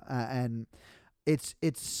McNamara. And it's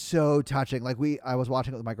so touching. Like I was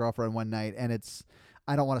watching it with my girlfriend one night, and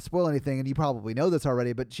I don't want to spoil anything, and you probably know this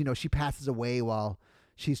already, but she passes away while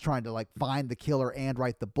she's trying to like find the killer and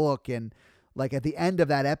write the book. And like at the end of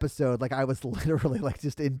that episode, like I was literally like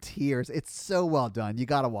just in tears. It's so well done. You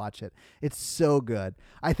got to watch it. It's so good.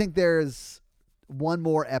 I think there's one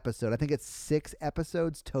more episode. I think it's 6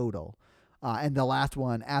 episodes total. And the last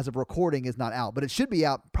one, as of recording, is not out, but it should be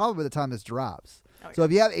out probably by the time this drops. Oh, yeah. So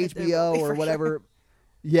if you have HBO or whatever, sure.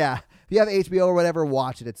 Yeah, if you have HBO or whatever,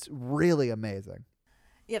 watch it. It's really amazing.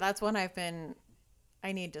 Yeah, that's one I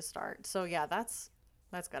need to start. So yeah, that's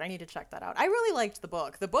good. I need to check that out. I really liked the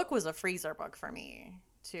book. The book was a freezer book for me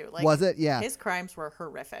too. Like, was it? Yeah. His crimes were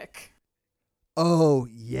horrific. Oh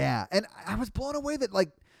yeah, and I was blown away that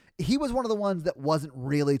like he was one of the ones that wasn't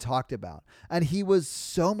really talked about, and he was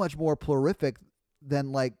so much more prolific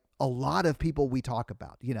than like a lot of people we talk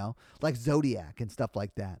about. Like Zodiac and stuff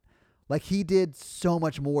like that. Like he did so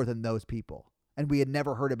much more than those people, and we had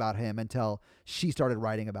never heard about him until she started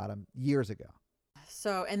writing about him years ago.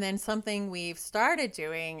 So, and then something we've started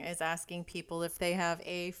doing is asking people if they have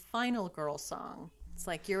a final girl song. It's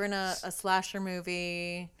like you're in a slasher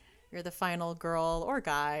movie, you're the final girl or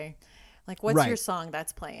guy. Like, what's your song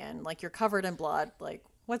that's playing? Like, you're covered in blood. Like,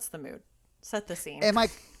 what's the mood? Set the scene.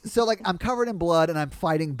 I'm covered in blood and I'm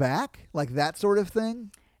fighting back? Like that sort of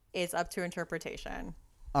thing? It's up to interpretation.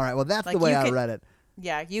 All right. Well, that's like the way I read it.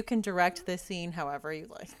 Yeah, you can direct the scene however you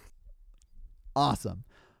like. Awesome.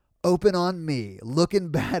 Open on me,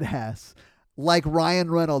 looking badass, like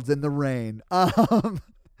Ryan Reynolds in The Rain. No,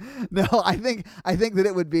 I think that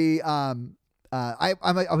it would be. I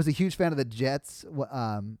was a huge fan of the Jets.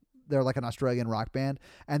 They're like an Australian rock band,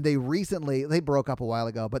 and they broke up a while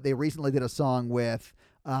ago, but they recently did a song with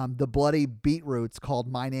the Bloody Beetroots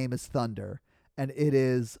called "My Name Is Thunder," and it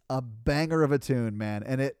is a banger of a tune, man.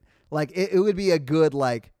 And it would be a good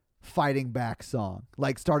like fighting back song,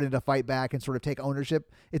 like starting to fight back and sort of take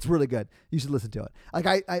ownership. It's really good. You should listen to it. Like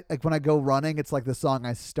I like when I go running, it's like the song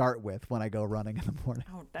I start with when I go running in the morning.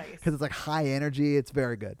 Oh, nice. Because it's like high energy. It's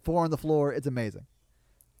very good. 4 on the Floor. It's amazing.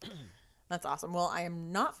 That's awesome. Well, I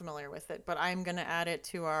am not familiar with it, but I'm going to add it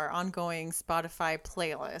to our ongoing Spotify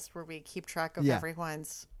playlist where we keep track of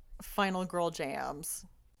everyone's final girl jams.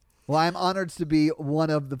 Well, I'm honored to be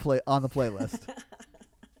one of on the playlist.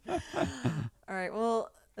 All right.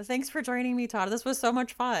 Well, thanks for joining me, Todd. This was so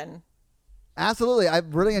much fun. Absolutely. I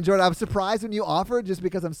really enjoyed it. I was surprised when you offered just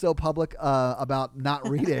because I'm so public about not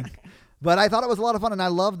reading. But I thought it was a lot of fun, and I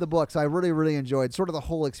loved the book, so I really, really enjoyed sort of the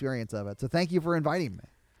whole experience of it. So thank you for inviting me.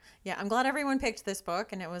 Yeah, I'm glad everyone picked this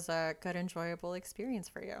book, and it was a good, enjoyable experience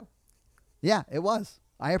for you. Yeah, it was.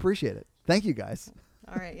 I appreciate it. Thank you, guys.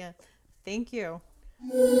 All right, yeah. Thank you.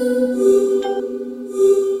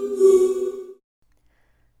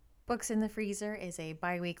 Books in the Freezer is a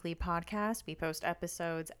bi-weekly podcast. We post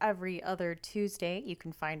episodes every other Tuesday. You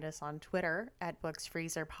can find us on Twitter at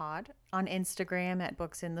BooksFreezerPod, on Instagram at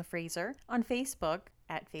BooksInTheFreezer, on Facebook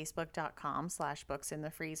at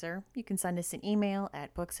facebook.com/booksinthefreezer. You can send us an email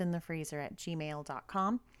at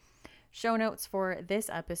booksinthefreezer@gmail.com. Show notes for this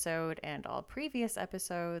episode and all previous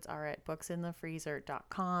episodes are at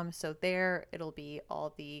booksinthefreezer.com. So there it'll be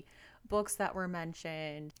all the books that were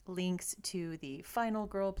mentioned, links to the Final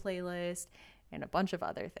Girl playlist, and a bunch of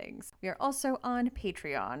other things. We are also on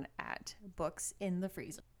Patreon at Books in the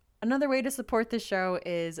Freezer. Another way to support the show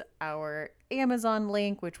is our Amazon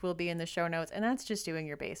link, which will be in the show notes, and that's just doing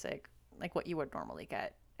your basic, like what you would normally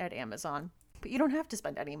get at Amazon. But you don't have to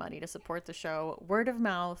spend any money to support the show. Word of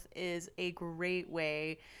mouth is a great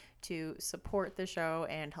way to support the show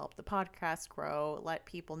and help the podcast grow, let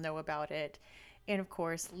people know about it. And of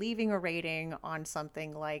course, leaving a rating on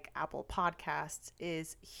something like Apple Podcasts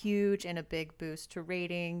is huge and a big boost to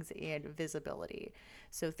ratings and visibility.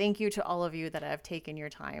 So thank you to all of you that have taken your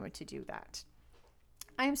time to do that.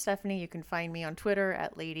 I'm Stephanie. You can find me on Twitter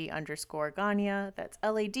at lady_Gagnon. That's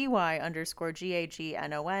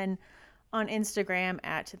LADY_GAGNON. On Instagram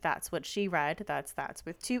at That's What She Read. That's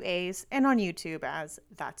with 2 A's. And on YouTube as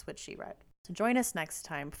That's What She Read. So join us next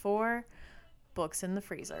time for Books in the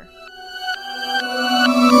Freezer.